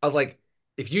 but I was like,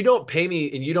 if you don't pay me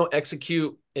and you don't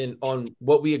execute on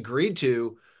what we agreed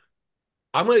to,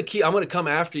 I'm going to come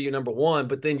after you, number one,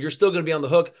 but then you're still going to be on the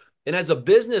hook. And as a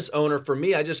business owner, for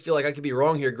me, I just feel like I could be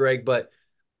wrong here, Greg, but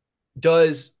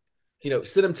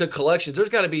send them to collections. There's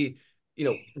got to be,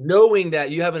 knowing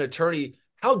that you have an attorney,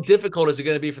 how difficult is it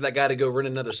going to be for that guy to go rent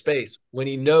another space when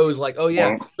he knows like, oh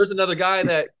yeah, there's another guy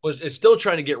that is still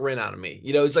trying to get rent out of me.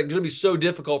 It's like going to be so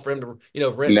difficult for him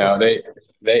to, rent. No,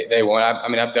 they won't. I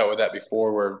mean, I've dealt with that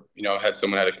before where, I had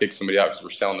someone had to kick somebody out because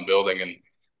we're selling the building and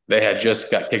they had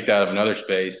just got kicked out of another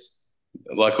space.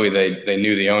 Luckily they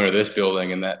knew the owner of this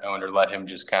building and that owner let him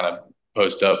just kind of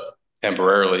post up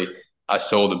temporarily. I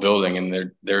sold the building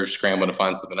and they're scrambling to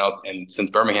find something else. And since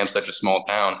Birmingham's such a small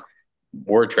town,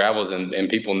 word travels and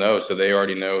people know, so they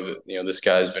already know that this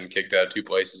guy's been kicked out of two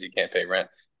places. He can't pay rent.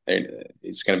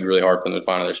 It's going to be really hard for them to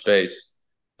find another space.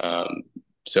 And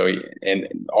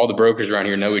all the brokers around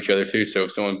here know each other too. So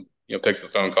if someone picks the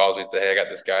phone, calls me, and say, "Hey, I got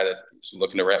this guy that's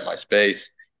looking to rent my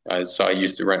space. I saw I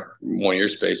used to rent one of your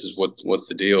spaces. What's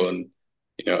the deal?" And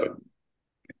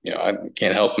I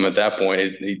can't help him at that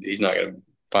point. He's not going to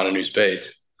find a new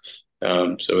space.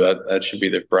 So that should be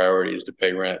the priority, is to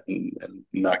pay rent and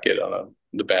not get on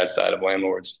the bad side of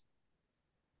landlords.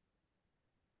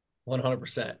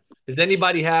 100%. Does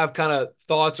anybody have kind of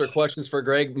thoughts or questions for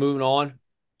Greg moving on?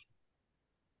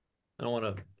 I don't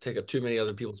want to take up too many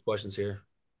other people's questions here.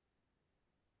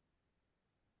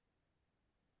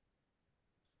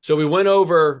 So we went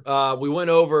over,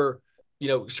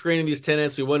 screening these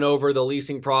tenants. We went over the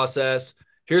leasing process.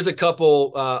 Here's a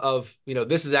couple of,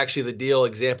 this is actually the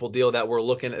example deal that we're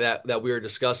looking at that we were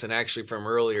discussing actually from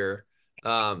earlier.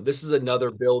 This is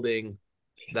another building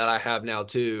that I have now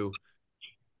too.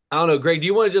 I don't know, Greg, do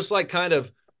you want to just like kind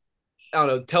of, I don't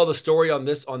know, tell the story on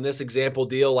this example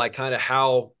deal, like kind of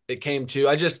how it came to?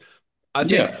 I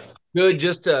think good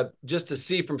just to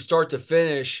see from start to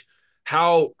finish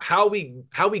how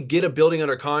we get a building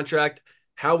under contract,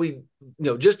 how we,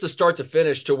 just to start to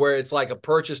finish to where it's like a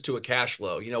purchase to a cash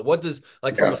flow. What does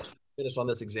from a finish on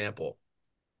this example?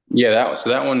 Yeah,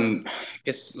 that one, I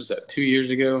guess, was that 2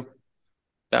 years ago?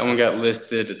 That one got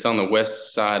listed. It's on the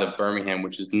west side of Birmingham,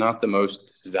 which is not the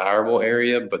most desirable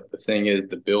area, but the thing is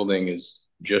the building is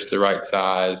just the right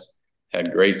size,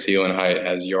 had great ceiling height,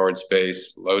 has yard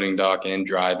space, loading dock and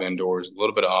drive-in doors, a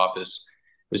little bit of office.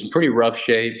 It was in pretty rough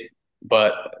shape,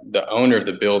 but the owner of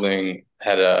the building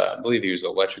had I believe he was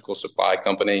an electrical supply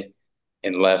company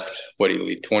and left, what, he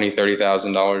leave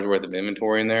 $20,000-$30,000 worth of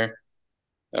inventory in there.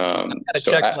 I had a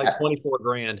check like 24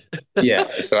 grand.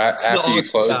 Yeah. So after you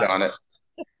closed on it,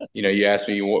 you asked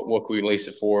me what could we lease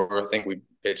it for. I think we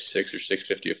pitched $600 or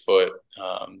 $650 a foot,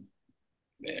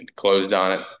 and closed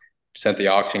on it. Sent the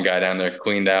auction guy down there,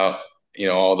 cleaned out,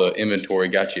 all the inventory,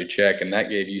 got you a check, and that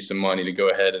gave you some money to go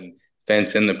ahead and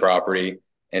fence in the property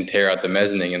and tear out the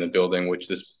mezzanine in the building, which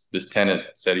this tenant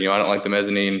said, I don't like the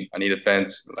mezzanine. I need a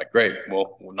fence. I'm like, great,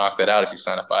 we'll knock that out if you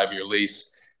sign a 5-year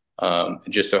lease. It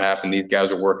just so happened these guys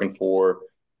are working for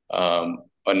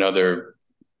another,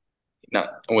 I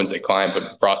wouldn't say client,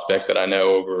 but prospect that I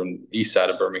know over on the east side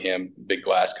of Birmingham, big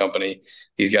glass company.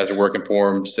 These guys are working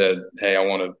for him, said, hey, I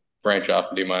want to branch off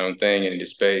and do my own thing and need a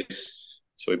space.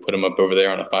 So we put them up over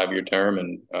there on a 5-year term.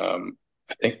 And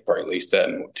I think probably leased that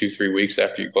in 2-3 weeks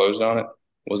after you closed on it.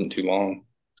 It wasn't too long.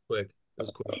 Quick. That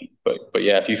was quick. But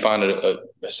yeah, if you find a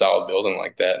solid building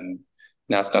like that, and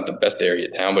now it's not the best area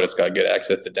of town, but it's got good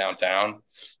access to downtown.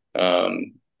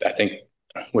 I think,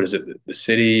 what is it? The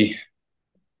city's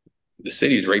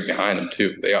right behind them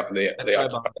too. They occupy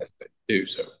that space too.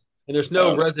 So And there's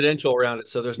no residential around it,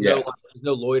 so there's Yeah.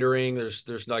 no loitering.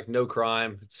 There's like no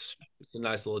crime. It's a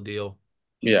nice little deal.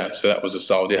 Yeah, so that was a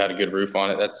solid. It had a good roof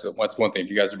on it. That's one thing. If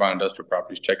you guys are buying industrial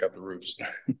properties, check out the roofs.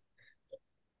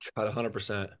 About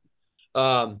 100%.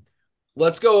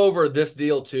 Let's go over this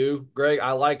deal too, Greg.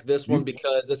 I like this one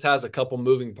because this has a couple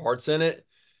moving parts in it.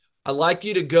 I'd like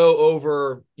you to go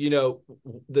over, the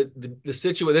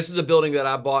situation. This is a building that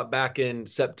I bought back in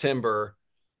September.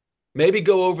 Maybe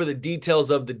go over the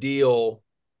details of the deal,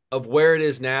 of where it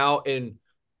is now, and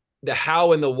the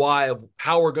how and the why of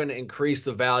how we're going to increase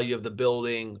the value of the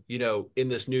building, in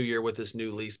this new year with this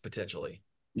new lease potentially.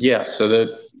 Yeah,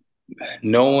 so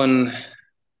Nolan,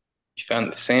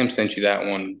 Sam sent you that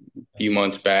one a few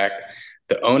months back.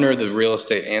 The owner of the real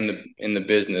estate and in the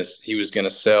business, he was going to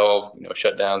sell,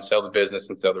 shut down, sell the business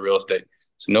and sell the real estate.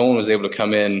 So no one was able to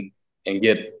come in and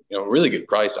get, a really good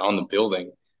price on the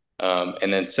building.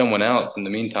 And then someone else in the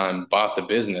meantime bought the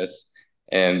business,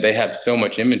 and they have so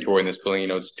much inventory in this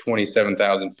building. It's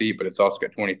 27,000 feet, but it's also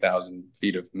got 20,000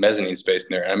 feet of mezzanine space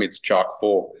in there. I mean, it's chock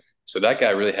full. So that guy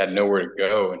really had nowhere to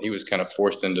go, and he was kind of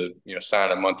forced into,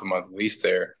 sign a month-to-month lease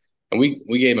there. And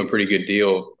we gave him a pretty good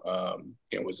deal.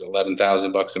 It was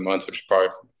 $11,000 a month, which is probably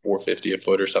 $450 a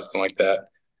foot or something like that.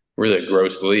 Really a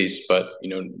gross lease, but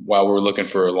while we're looking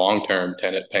for a long-term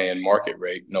tenant paying market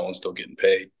rate, no one's still getting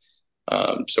paid.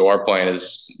 So our plan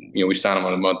is, we sign him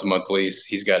on a month-to-month lease.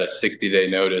 He's got a 60-day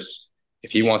notice.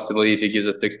 If he wants to leave, he gives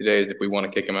us 60 days. If we want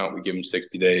to kick him out, we give him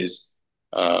 60 days.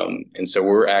 And so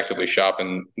we're actively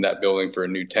shopping that building for a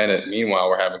new tenant. Meanwhile,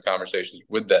 we're having conversations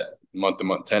with that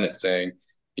month-to-month tenant saying,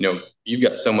 you've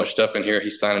got so much stuff in here.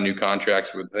 He's signing new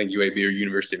contracts with, I think, UAB or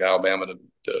University of Alabama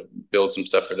to build some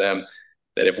stuff for them,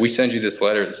 that if we send you this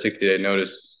letter at the 60-day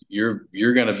notice,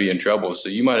 you're going to be in trouble. So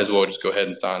you might as well just go ahead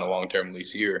and sign a long-term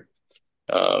lease here.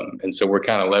 And so we're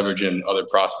kind of leveraging other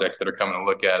prospects that are coming to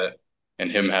look at it,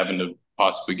 and him having to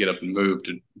possibly get up and move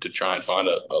to try and find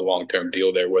a long-term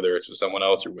deal there, whether it's with someone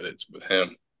else or whether it's with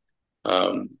him.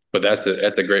 But that's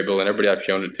a great building. Everybody I've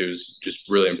shown it to is just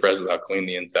really impressed with how clean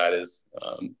the inside is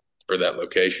for that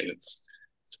location. It's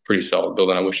a pretty solid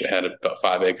building. I wish it had about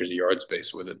 5 acres of yard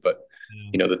space with it, but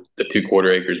the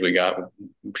 2/4 acres we got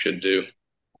should do.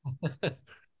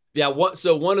 Yeah.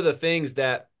 So one of the things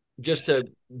that, just to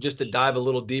dive a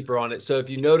little deeper on it. So if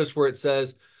you notice where it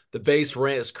says the base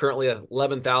rent is currently at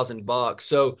 $11,000,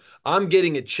 so I'm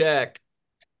getting a check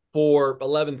for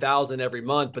 $11,000 every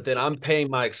month, but then I'm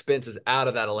paying my expenses out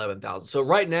of that $11,000. So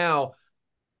right now,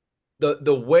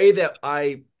 the way that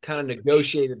I kind of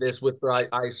negotiated this with, or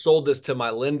I sold this to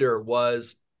my lender,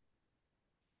 was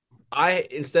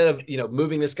instead of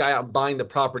moving this guy out and buying the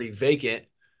property vacant,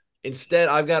 instead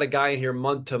I've got a guy in here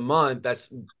month to month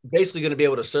that's basically going to be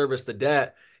able to service the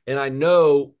debt. And I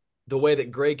know the way that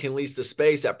Greg can lease the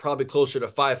space at probably closer to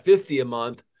 $550 a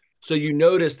month. So you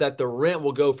notice that the rent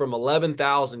will go from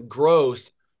 $11,000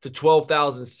 gross to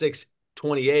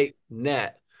 $12,628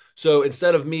 net. So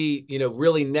instead of me,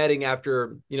 really netting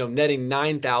after, netting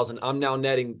 $9,000, I'm now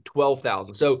netting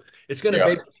 $12,000. So it's going to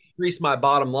basically increase my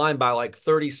bottom line by like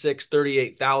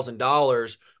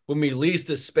 $38,000 when we lease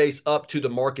this space up to the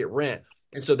market rent.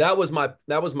 And so that was my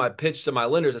pitch to my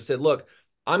lenders. I said, look,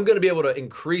 I'm going to be able to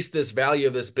increase this value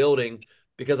of this building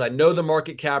because I know the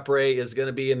market cap rate is going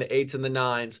to be in the 8s and the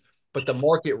 9s, but the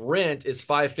market rent is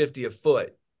 $550 a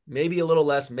foot, maybe a little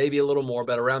less, maybe a little more,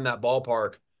 but around that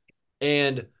ballpark.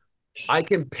 And I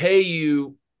can pay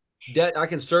you debt. I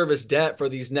can service debt for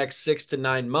these next 6 to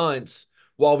 9 months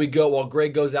while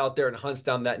Greg goes out there and hunts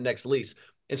down that next lease.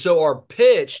 And so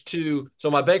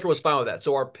my banker was fine with that.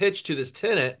 So our pitch to this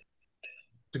tenant,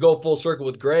 to go full circle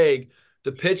with Greg,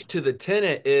 the pitch to the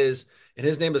tenant is, and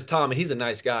his name is Tom, and he's a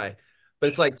nice guy, but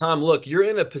it's like, Tom, look, you're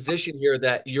in a position here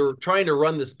that you're trying to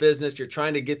run this business. You're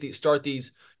trying to start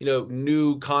these,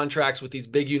 new contracts with these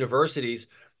big universities.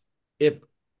 If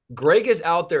Greg is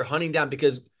out there hunting down,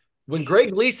 because when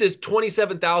Greg leases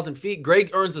 27,000 feet, Greg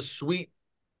earns a sweet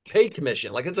paid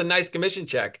commission. Like, it's a nice commission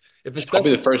check. I'll be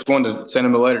the first one to send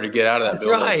him a letter to get out of that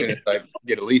building right. as soon as I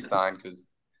get a lease signed, because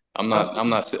I'm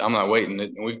not waiting.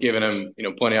 And we've given him,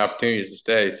 plenty of opportunities to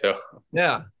stay. So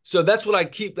yeah. So that's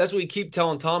what we keep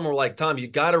telling Tom. We're like, Tom, you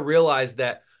got to realize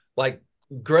that, like,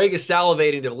 Greg is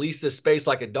salivating to lease this space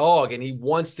like a dog, and he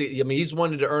wants to. I mean, he's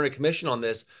wanted to earn a commission on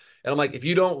this. And I'm like, if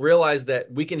you don't realize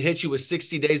that we can hit you with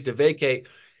 60 days to vacate.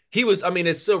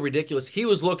 It's so ridiculous. He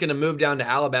was looking to move down to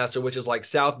Alabaster, which is like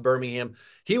South Birmingham.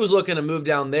 He was looking to move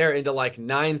down there into like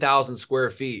 9,000 square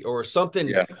feet or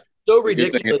something so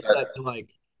ridiculous that, like,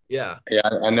 Yeah. Yeah,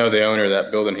 I know the owner of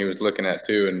that building he was looking at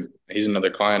too, and he's another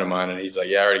client of mine. And he's like,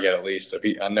 "Yeah, I already got a lease." So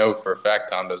I know for a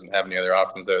fact Tom doesn't have any other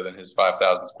options other than his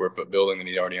 5,000 square foot building that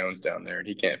he already owns down there, and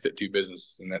he can't fit two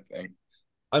businesses in that thing.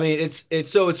 I mean,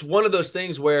 it's one of those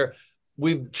things where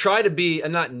we've tried to be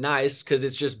not nice because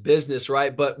it's just business,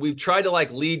 right? But we've tried to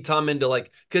like lead Tom into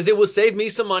like because it will save me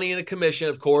some money in a commission,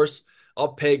 of course. I'll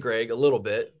pay Greg a little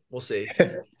bit. We'll see.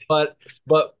 But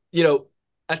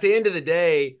at the end of the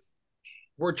day,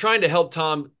 we're trying to help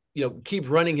Tom, keep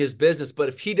running his business. But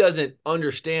if he doesn't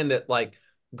understand that, like,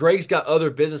 Greg's got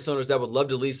other business owners that would love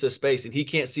to lease this space, and he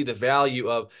can't see the value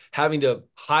of having to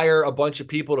hire a bunch of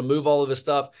people to move all of his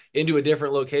stuff into a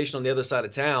different location on the other side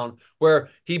of town, where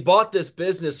he bought this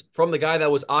business from the guy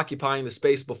that was occupying the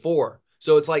space before.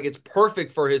 So it's like it's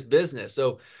perfect for his business.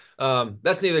 So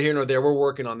that's neither here nor there. We're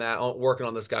working on that, working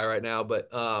on this guy right now. But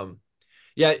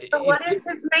yeah. So what is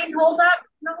his main holdup,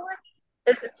 Nolan?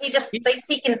 Is he just thinks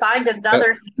he can find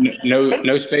another?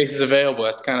 No space is available.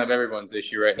 That's kind of everyone's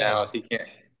issue right now. Is he can't.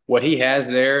 What he has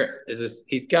there is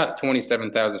he's got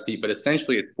 27,000 feet, but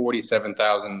essentially it's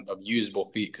 47,000 of usable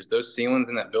feet because those ceilings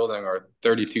in that building are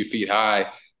 32 feet high.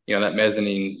 That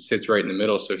mezzanine sits right in the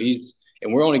middle. So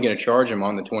and we're only going to charge him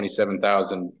on the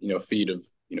 27,000 feet of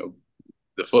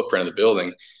the footprint of the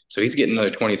building. So he's getting another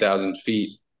 20,000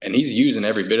 feet, and he's using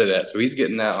every bit of that. So he's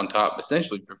getting that on top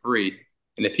essentially for free.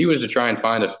 And if he was to try and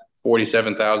find a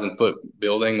 47,000 foot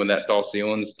building with that tall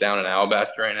ceilings down in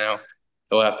Alabaster right now,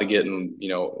 he'll have to get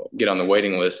on the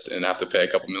waiting list and have to pay a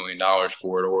couple $1,000,000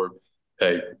 for it, or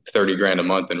pay 30 grand a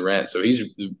month in rent. So he's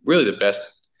really the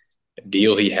best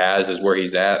deal he has is where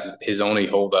he's at. His only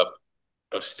holdup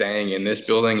of staying in this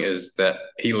building is that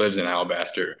he lives in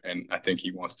Alabaster, and I think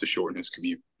he wants to shorten his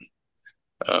commute.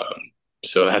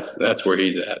 So that's where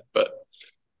he's at. But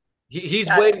he's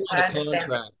waiting on a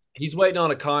contract. He's waiting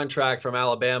on a contract from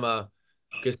Alabama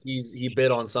because he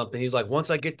bid on something. He's like, once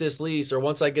I get this lease or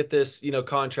once I get this,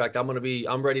 contract, I'm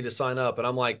ready to sign up. And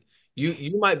I'm like,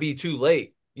 you might be too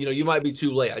late. You might be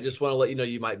too late. I just want to let you know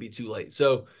you might be too late.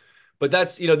 So, but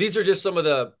that's, these are just some of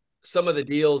the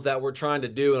deals that we're trying to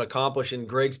do and accomplish. And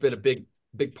Greg's been a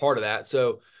big part of that.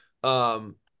 So,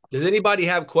 does anybody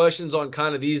have questions on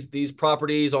kind of these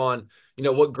properties on,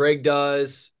 what Greg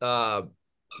does,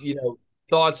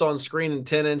 thoughts on screening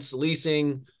tenants,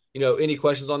 leasing, any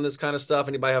questions on this kind of stuff?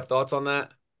 Anybody have thoughts on that?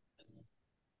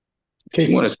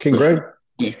 Can Greg?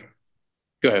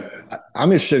 Go ahead.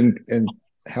 I'm interested in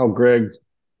how Greg,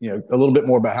 a little bit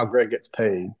more about how Greg gets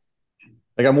paid.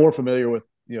 Like I'm more familiar with,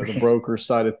 the broker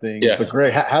side of things, yeah. But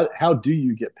Greg, how do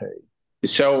you get paid?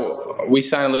 So we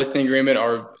sign a listing agreement.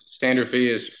 Our standard fee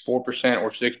is 4% or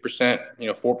 6%,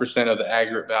 4% of the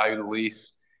aggregate value of the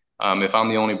lease. If I'm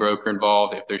the only broker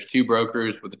involved, if there's two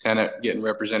brokers with the tenant getting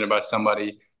represented by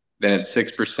somebody, then it's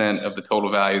 6% of the total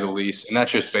value of the lease. And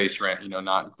that's just base rent,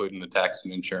 not including the tax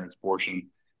and insurance portion.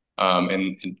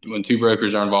 And when two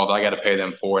brokers are involved, I got to pay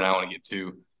them 4, and I only get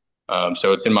 2.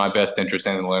 So it's in my best interest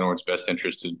and in the landlord's best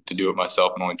interest to do it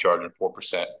myself and only charge them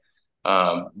 4%.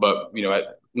 But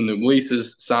when the lease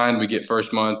is signed, we get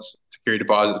first month's security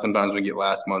deposit. Sometimes we get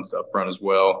last month's up front as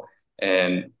well.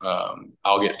 And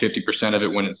I'll get 50% of it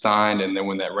when it's signed. And then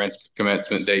when that rent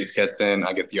commencement date gets in,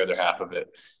 I get the other half of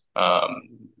it,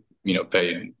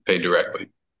 paid directly.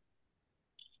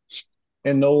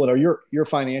 And Nolan, are your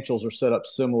financials are set up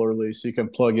similarly so you can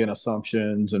plug in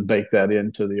assumptions and bake that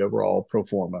into the overall pro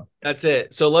forma? That's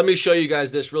it. So let me show you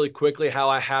guys this really quickly, how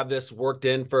I have this worked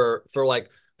in for like,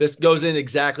 this goes in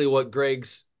exactly what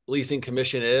Greg's leasing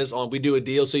commission is on. We do a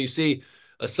deal. So you see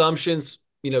assumptions,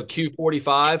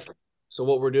 Q45. So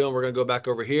what we're doing, we're going to go back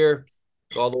over here,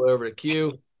 go all the way over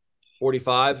to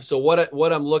Q45. So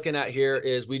what I'm looking at here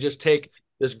is we just take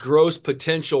this gross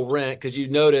potential rent, because you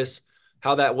notice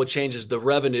how that will changes the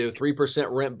revenue, 3%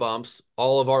 rent bumps.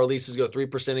 All of our leases go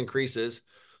 3% increases.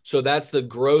 So that's the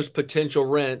gross potential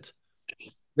rent.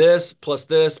 This plus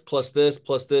this plus this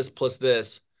plus this plus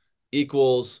this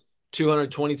equals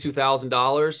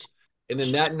 $222,000. And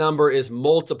then that number is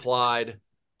multiplied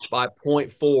by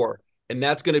 0.4. And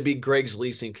that's going to be Greg's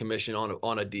leasing commission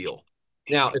on a deal.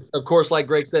 Now, of course, like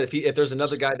Greg said, if there's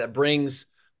another guy that brings,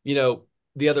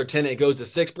 the other tenant, it goes to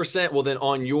 6%, well, then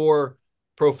on your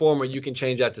pro forma, you can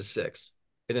change that to 6.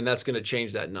 And then that's going to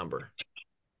change that number.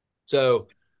 So,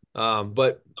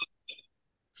 but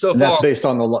so and far, that's based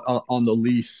on the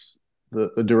lease,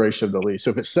 the duration of the lease. So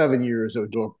if it's 7 years, it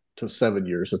would go to 7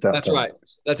 years at that point. That's right.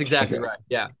 That's exactly right.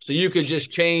 Yeah. So you could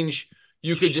just change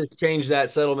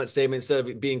that settlement statement. Instead of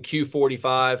it being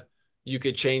Q45, you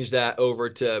could change that over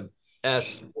to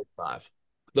S45.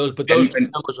 Those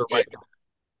numbers are right there.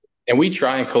 And we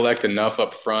try and collect enough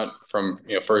up front from,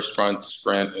 first front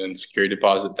rent and security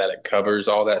deposit that it covers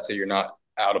all that. So you're not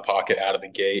out of pocket out of the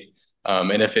gate.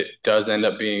 And if it does end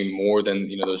up being more than,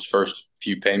 those first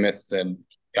few payments, then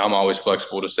I'm always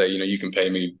flexible to say, you can pay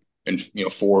me in,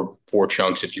 four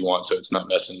chunks if you want. So it's not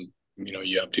messing,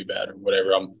 you up too bad or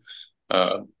whatever.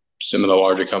 Some of the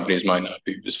larger companies might not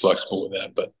be as flexible with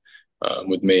that, but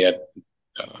with me, I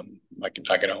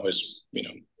can always,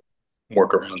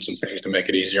 work around some things to make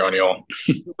it easier on y'all.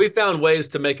 We found ways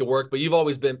to make it work, but you've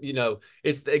always been,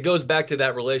 it goes back to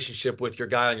that relationship with your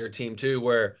guy on your team too,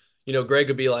 where, Greg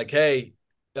would be like, hey,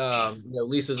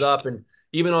 lease up. And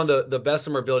even on the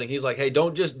Bessemer building, he's like, hey,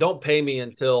 don't pay me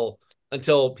until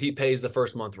he pays the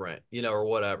first month rent, or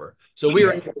whatever. So we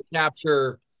were able to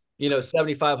capture,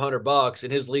 $7,500,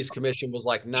 and his lease commission was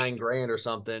like $9,000 or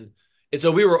something. And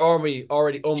so we were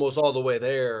already almost all the way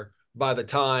there by the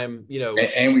time,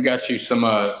 and we got you some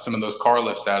of those car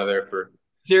lifts out of there for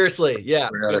seriously, yeah,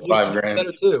 another $5,000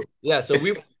 better too. Yeah, so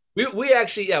we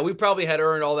actually, yeah, we probably had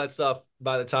earned all that stuff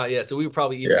by the time, yeah, so we were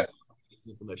probably even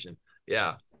commission.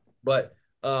 Yeah, but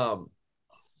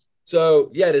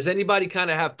so yeah, does anybody kind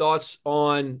of have thoughts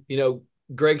on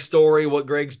Greg's story, what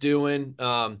Greg's doing?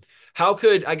 How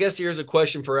could, I guess here's a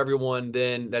question for everyone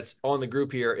then that's on the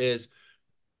group here is,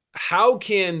 how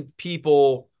can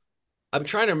people, I'm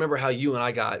trying to remember how you and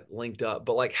I got linked up,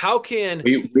 but like, how can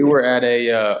we were at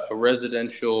a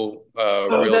residential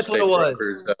real that's what estate it was.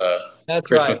 broker's That's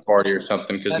Christmas right. party or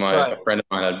something because That's a friend of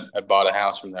mine had bought a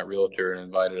house from that realtor and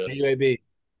invited us. UAB.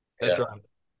 That's Yeah. right.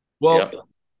 Well, Yep.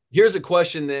 here's a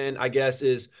question then, I guess,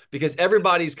 is because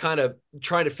everybody's kind of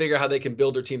trying to figure out how they can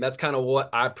build their team. That's kind of what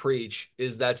I preach,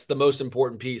 is that's the most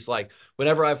important piece. Like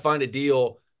whenever I find a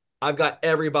deal, I've got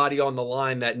everybody on the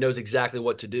line that knows exactly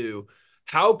what to do.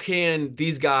 How can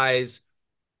these guys,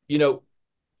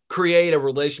 create a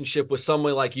relationship with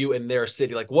someone like you in their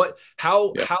city? Like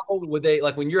how would they,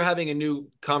 like when you're having a new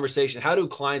conversation, how do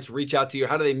clients reach out to you?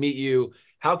 How do they meet you?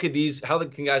 How can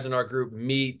guys in our group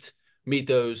meet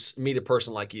a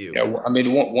person like you? Yeah, I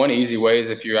mean, one easy way is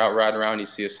if you're out riding around, you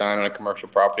see a sign on a commercial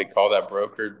property, call that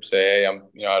broker, say, hey, I'm,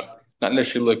 not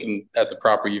necessarily looking at the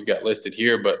property you've got listed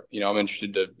here, but, I'm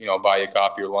interested to, buy you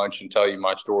coffee or lunch and tell you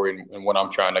my story and what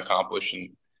I'm trying to accomplish.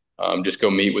 And just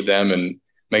go meet with them and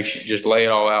make sure, just lay it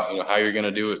all out, how you're going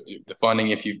to do it, the funding,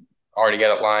 if you already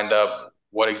got it lined up,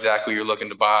 what exactly you're looking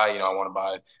to buy. I want to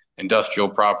buy industrial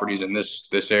properties in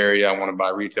this area. I want to buy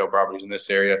retail properties in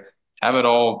this area. Have it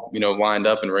all, lined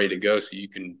up and ready to go, so you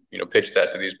can, pitch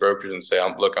that to these brokers and say,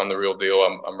 I'm the real deal.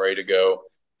 I'm ready to go.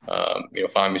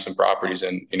 Find me some properties,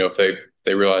 and if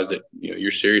they realize that you're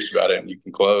serious about it and you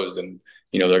can close, then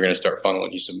they're going to start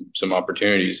funneling you some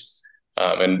opportunities.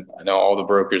 And I know all the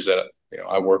brokers that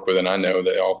I work with, and I know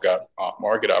they all got off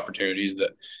market opportunities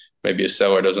that maybe a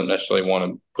seller doesn't necessarily want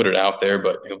to put it out there,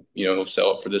 but he'll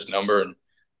sell it for this number, and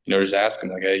just ask them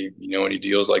like, hey, any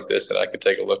deals like this that I could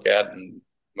take a look at, and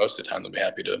most of the time they'll be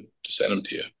happy to send them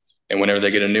to you. And whenever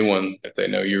they get a new one, if they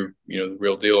know you're the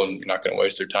real deal and you're not going to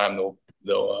waste their time,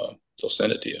 they'll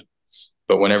send it to you.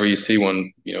 But whenever you see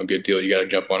one good deal, you got to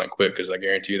jump on it quick, because I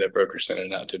guarantee you that broker's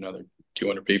sending it out to another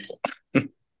 200 people.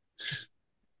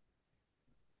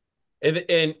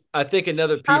 And I think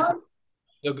another piece.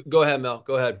 Go ahead, Mel.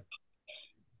 Go ahead.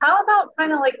 How about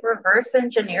kind of like reverse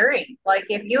engineering? Like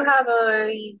if you have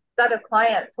a set of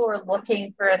clients who are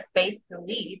looking for a space to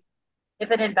lease, if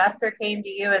an investor came to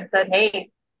you and said, hey,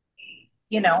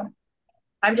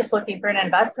 I'm just looking for an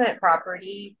investment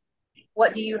property,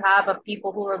 what do you have of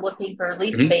people who are looking for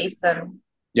lease space, and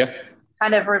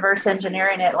kind of reverse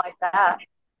engineering it like that?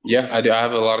 Yeah, I do. I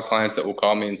have a lot of clients that will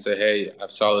call me and say, hey, I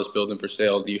saw this building for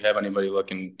sale. Do you have anybody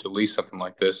looking to lease something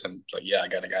like this? And it's like, yeah, I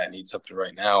got a guy that needs something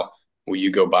right now. Will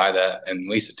you go buy that and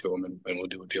lease it to him, and we'll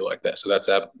do a deal like that? So that's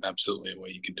absolutely a way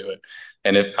you can do it.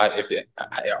 And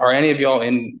are any of y'all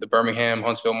in the Birmingham,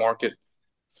 Huntsville market?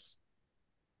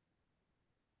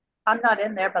 I'm not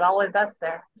in there, but I'll invest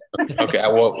there. Okay,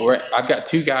 well, I've got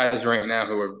two guys right now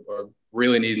who are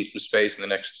really needing some space in the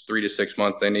next 3 to 6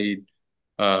 months. They need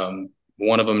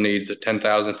one of them needs a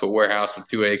 10,000-foot warehouse with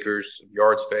 2 acres of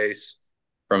yard space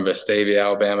from Vestavia,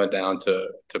 Alabama, down to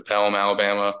Pelham,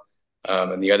 Alabama.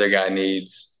 And the other guy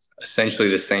needs essentially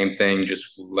the same thing,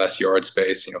 just less yard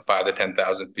space, 5 to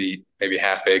 10,000 feet, maybe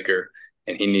half acre.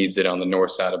 And he needs it on the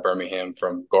north side of Birmingham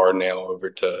from Gardendale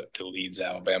over to Leeds,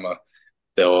 Alabama.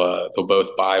 They'll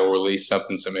both buy or lease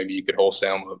something. So maybe you could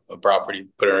wholesale a property,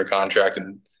 put it in a contract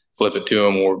and flip it to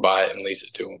them, or buy it and lease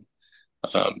it to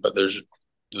them. But those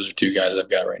are two guys I've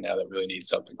got right now that really need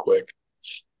something quick.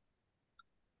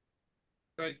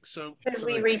 Right. So could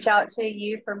we reach out to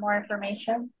you for more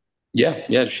information?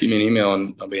 Yeah, shoot me an email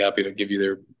and I'll be happy to give you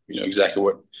their, exactly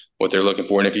what they're looking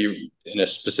for. And if you in a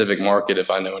specific market,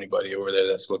 if I know anybody over there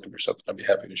that's looking for something, I'd be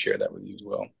happy to share that with you as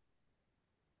well.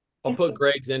 I'll put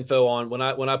Greg's info on when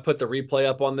I put the replay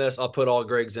up on this. I'll put all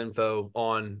Greg's info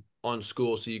on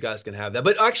school so you guys can have that.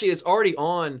 But actually, it's already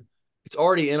on. It's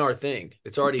already in our thing.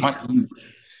 It's already My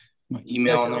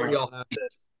email on there. y'all have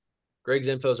this. Greg's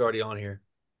info is already on here.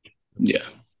 Yeah.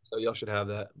 So y'all should have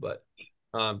that. But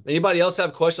anybody else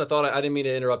have questions? I didn't mean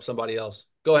to interrupt somebody else.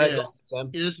 Go ahead, Yeah. Sam.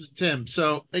 Yeah, this is Tim.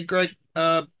 So, hey, Greg,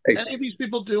 Hey. any of these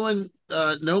people doing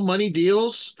no money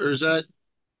deals, or is that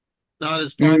not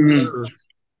as popular?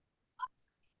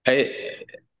 Hey,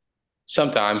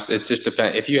 sometimes it just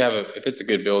depends. If it's a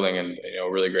good building and a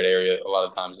really great area, a lot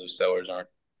of times those sellers aren't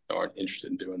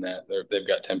interested in doing that. They've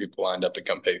got 10 people lined up to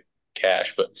come pay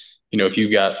cash. But if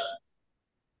you've got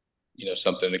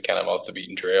something to kind of off the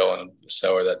beaten trail and a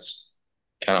seller that's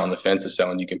kind of on the fence of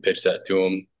selling, you can pitch that to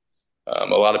them. A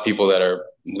lot of people that are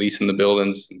leasing the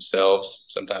buildings themselves,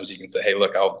 sometimes you can say, "Hey,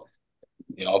 look, I'll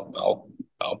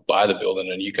buy the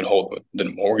building and you can hold the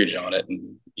mortgage on it,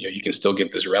 and you can still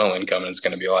get this rental income, and it's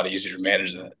going to be a lot easier to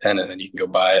manage than a tenant. And you can go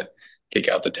buy it, kick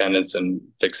out the tenants, and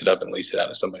fix it up and lease it out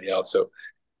to somebody else." So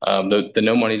the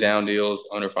no money down deals,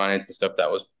 owner finance and stuff,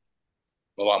 that was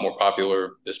a lot more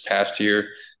popular this past year.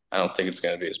 I don't think it's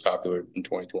going to be as popular in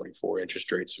 2024. Interest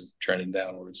rates are trending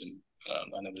downwards, and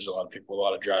I know there's a lot of people, a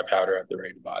lot of dry powder out there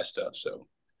ready to buy stuff. So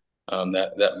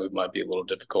that move might be a little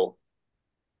difficult.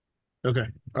 Okay.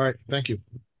 All right. Thank you.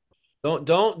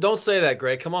 Don't say that,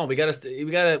 Greg. Come on, we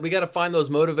gotta find those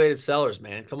motivated sellers,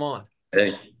 man. Come on.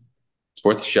 Hey, it's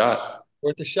worth a shot.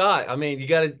 Worth a shot. I mean, you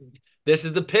gotta. This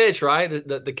is the pitch, right?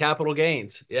 The capital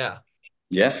gains. Yeah.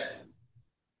 Yeah.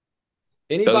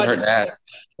 Anybody? Doesn't hurt to ask.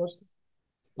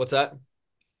 What's that?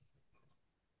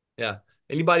 Yeah.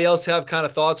 Anybody else have kind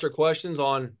of thoughts or questions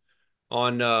on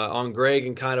Greg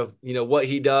and kind of what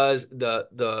he does,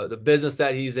 the business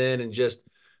that he's in, and just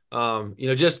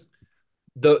just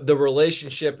the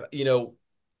relationship.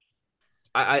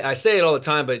 I say it all the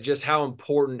time, but just how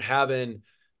important having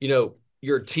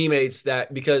your teammates,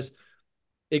 that because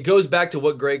it goes back to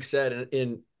what Greg said,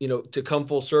 and to come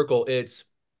full circle, it's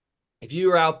if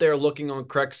you are out there looking on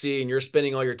Crexy and you're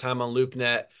spending all your time on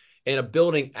LoopNet and a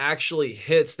building actually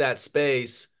hits that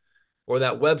space or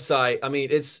that website, I mean,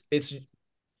 it's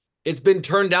been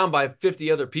turned down by 50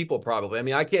 other people probably. I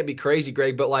mean, I can't be crazy,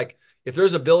 Greg, but like if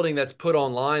there's a building that's put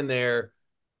online there,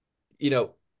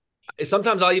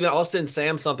 sometimes I'll send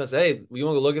Sam something and say, "Hey, you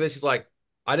want to look at this?" He's like,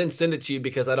 "I didn't send it to you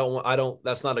because I don't,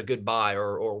 that's not a good buy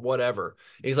or whatever."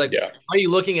 And he's like, Yeah. "Why are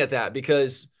you looking at that?"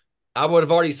 Because I've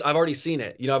already seen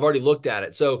it. I've already looked at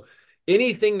it. So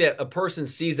anything that a person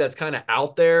sees that's kind of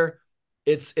out there,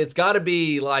 it's got to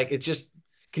be like, it's just,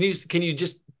 can you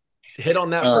just hit on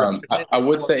that for I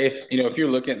would say if you're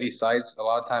looking at these sites, a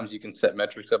lot of times you can set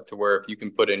metrics up to where if you can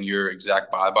put in your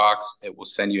exact buy box, it will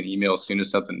send you an email as soon as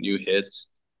something new hits,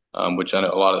 which I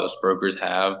know a lot of those brokers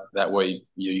have. That way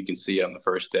you can see it on the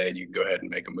first day and you can go ahead and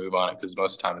make a move on it, because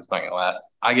most of the time it's not going to last.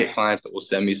 I get clients that will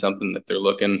send me something if they're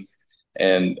looking,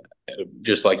 and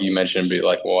just like you mentioned, be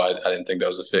like, "Well, I didn't think that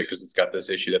was a fit because it's got this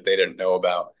issue that they didn't know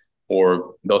about,"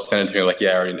 or they'll send it to me like,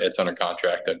 "Yeah, it's under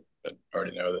contract. I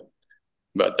already know that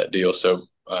about that deal." So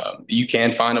you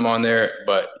can find them on there,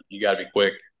 but you got to be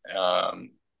quick.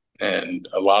 And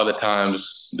a lot of the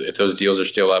times, if those deals are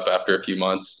still up after a few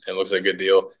months, it looks like a good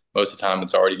deal. Most of the time,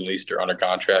 it's already leased or under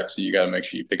contract. So you got to make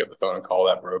sure you pick up the phone and call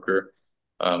that broker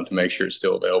to make sure it's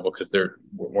still available, because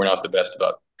we're not the best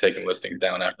about taking listings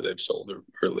down after they've sold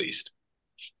or leased.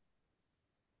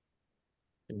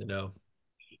 Good to know.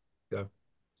 Go.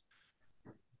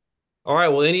 All right.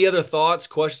 Well, any other thoughts,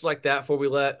 questions like that before we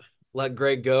let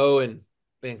Greg go and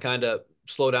kind of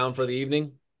slow down for the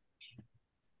evening?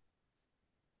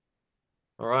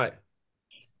 All right.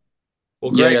 Well,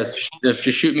 Greg, Yeah, guys,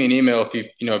 just shoot me an email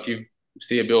if you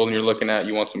see a building you're looking at,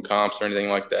 you want some comps or anything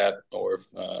like that, or if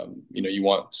you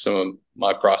want some of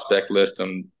my prospect list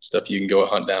and stuff you can go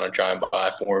hunt down and try and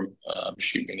buy for them.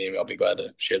 Shoot me an email. I'll be glad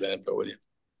to share that info with you.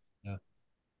 Yeah,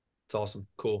 it's awesome.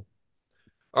 Cool.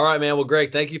 All right, man. Well,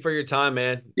 Greg, thank you for your time,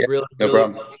 man. Yeah, really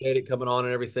problem. Appreciate it coming on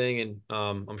and everything. And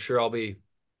I'm sure I'll be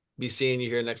seeing you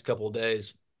here next couple of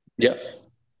days. Yeah.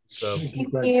 So Thank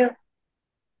you.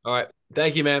 all right.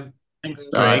 Thank you, man. Thanks,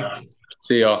 All Greg. right.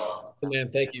 See y'all.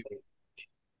 Man, thank you.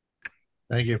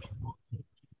 Thank you.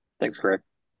 Thanks, Greg.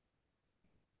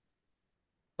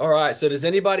 All right. So does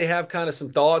anybody have kind of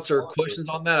some thoughts or questions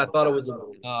on that? I thought it was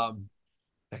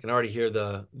I can already hear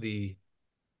the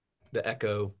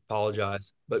echo.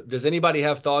 Apologize. But does anybody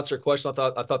have thoughts or questions?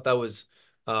 I thought that was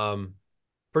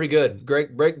pretty good.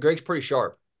 Greg's pretty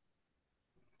sharp.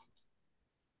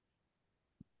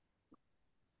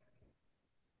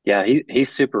 Yeah, he's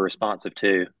super responsive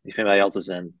too. If anybody else is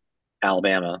in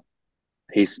Alabama,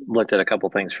 he's looked at a couple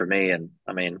things for me, and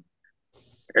I mean,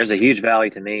 there's a huge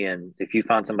value to me. And if you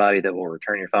find somebody that will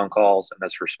return your phone calls and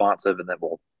that's responsive and that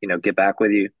will, get back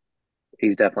with you,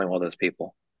 he's definitely one of those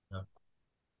people. Well,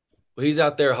 he's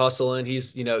out there hustling.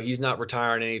 He's not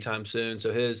retiring anytime soon.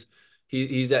 So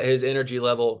he's at his energy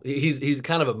level. He's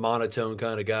kind of a monotone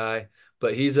kind of guy,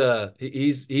 but he's a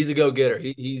go getter.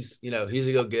 He's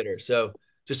a go getter. So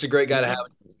just a great guy to have on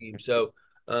the team. So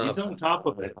He's on top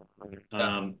of it.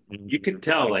 You can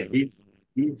tell like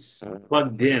he's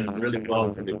plugged in really well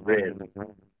into the grid,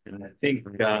 and I think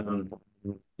I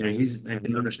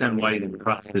can understand why he's a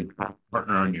trusted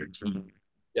partner on your team.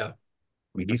 Yeah.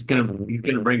 I mean, he's gonna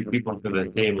bring people to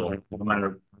the table no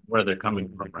matter where they're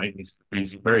coming from, right?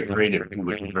 He's very creative,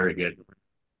 which is very good.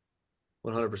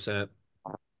 100%.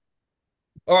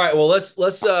 All right. Well, let's.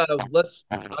 I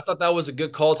thought that was a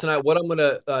good call tonight. What I'm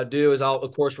gonna do is I'll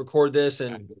of course record this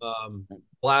and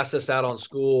blast this out on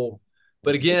school.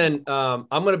 But again, I'm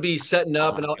gonna be setting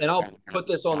up and I'll put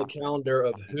this on the calendar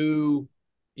of who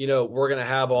we're gonna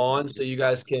have on, so you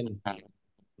guys can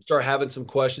start having some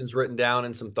questions written down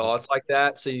and some thoughts like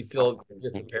that, so you feel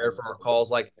you're prepared for our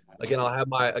calls. Like again, I'll have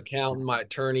my accountant, my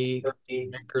attorney,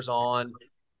 bankers on,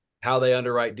 how they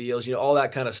underwrite deals, all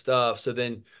that kind of stuff. So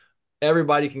then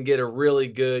everybody can get a really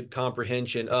good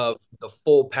comprehension of the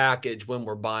full package when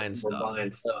we're buying stuff.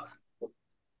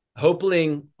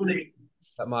 Hopefully,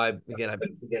 I'm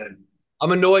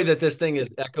annoyed that this thing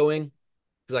is echoing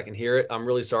because I can hear it. I'm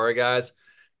really sorry, guys,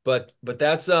 but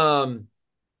that's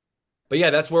but yeah,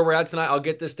 that's where we're at tonight. I'll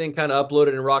get this thing kind of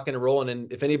uploaded and rocking and rolling.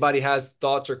 And if anybody has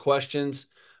thoughts or questions,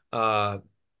 holler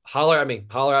at me,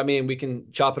 and we can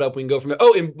chop it up. We can go from there.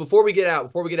 Oh, and before we get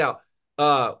out,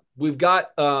 we've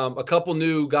got a couple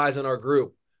new guys in our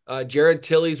group. Jared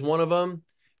Tilley's one of them,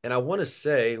 and I want to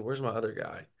say, where's my other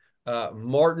guy?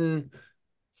 Martin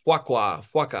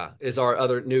Fuaka is our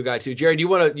other new guy too. Jared, you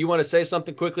want to say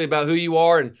something quickly about who you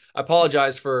are? And I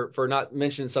apologize for not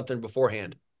mentioning something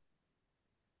beforehand.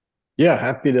 Yeah,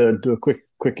 happy to do a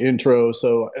quick intro.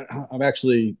 So I'm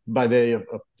actually by day a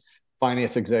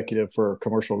finance executive for a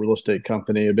commercial real estate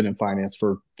company. I've been in finance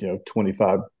for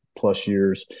 25 plus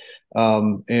years,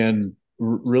 and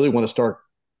really want to start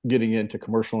getting into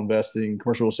commercial real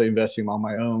estate investing on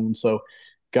my own. So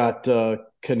got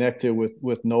connected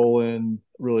with Nolan.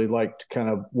 Really liked kind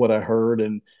of what I heard,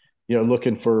 and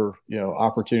looking for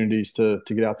opportunities to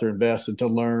get out there, invest, and to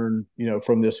learn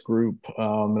from this group,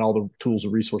 and all the tools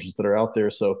and resources that are out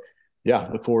there. So yeah,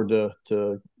 look forward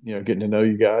to getting to know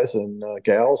you guys and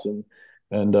gals,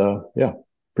 and yeah,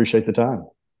 appreciate the time.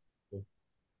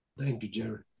 Thank you,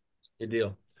 Jared. Good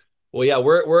deal. Well, yeah,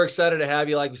 we're excited to have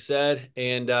you, like you said,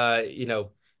 and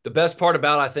the best part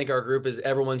about I think our group is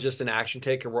everyone's just an action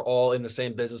taker. We're all in the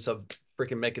same business of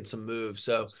freaking making some moves.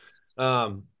 So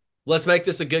let's make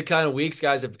this a good kind of weeks,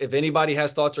 guys. If anybody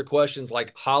has thoughts or questions,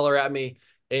 like holler at me.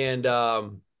 And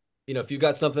if you've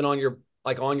got something on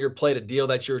your plate, a deal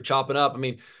that you're chopping up. I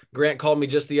mean, Grant called me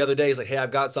just the other day. He's like, "Hey,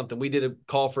 I've got something." We did a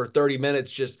call for 30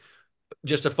 minutes, just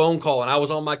a phone call, and I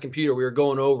was on my computer. We were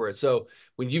going over it. So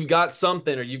when you've got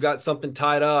something or you've got something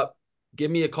tied up, give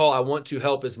me a call. I want to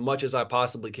help as much as I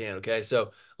possibly can. Okay.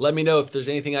 So let me know if there's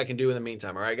anything I can do in the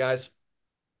meantime. All right, guys.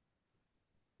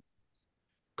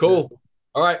 Cool. Yeah.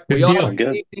 All right. Good Well,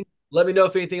 deal. let me know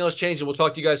if anything else changes. We'll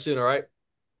talk to you guys soon. All right.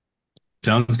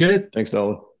 Sounds good. Thanks,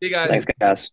 Nolan. See you guys. Thanks, guys.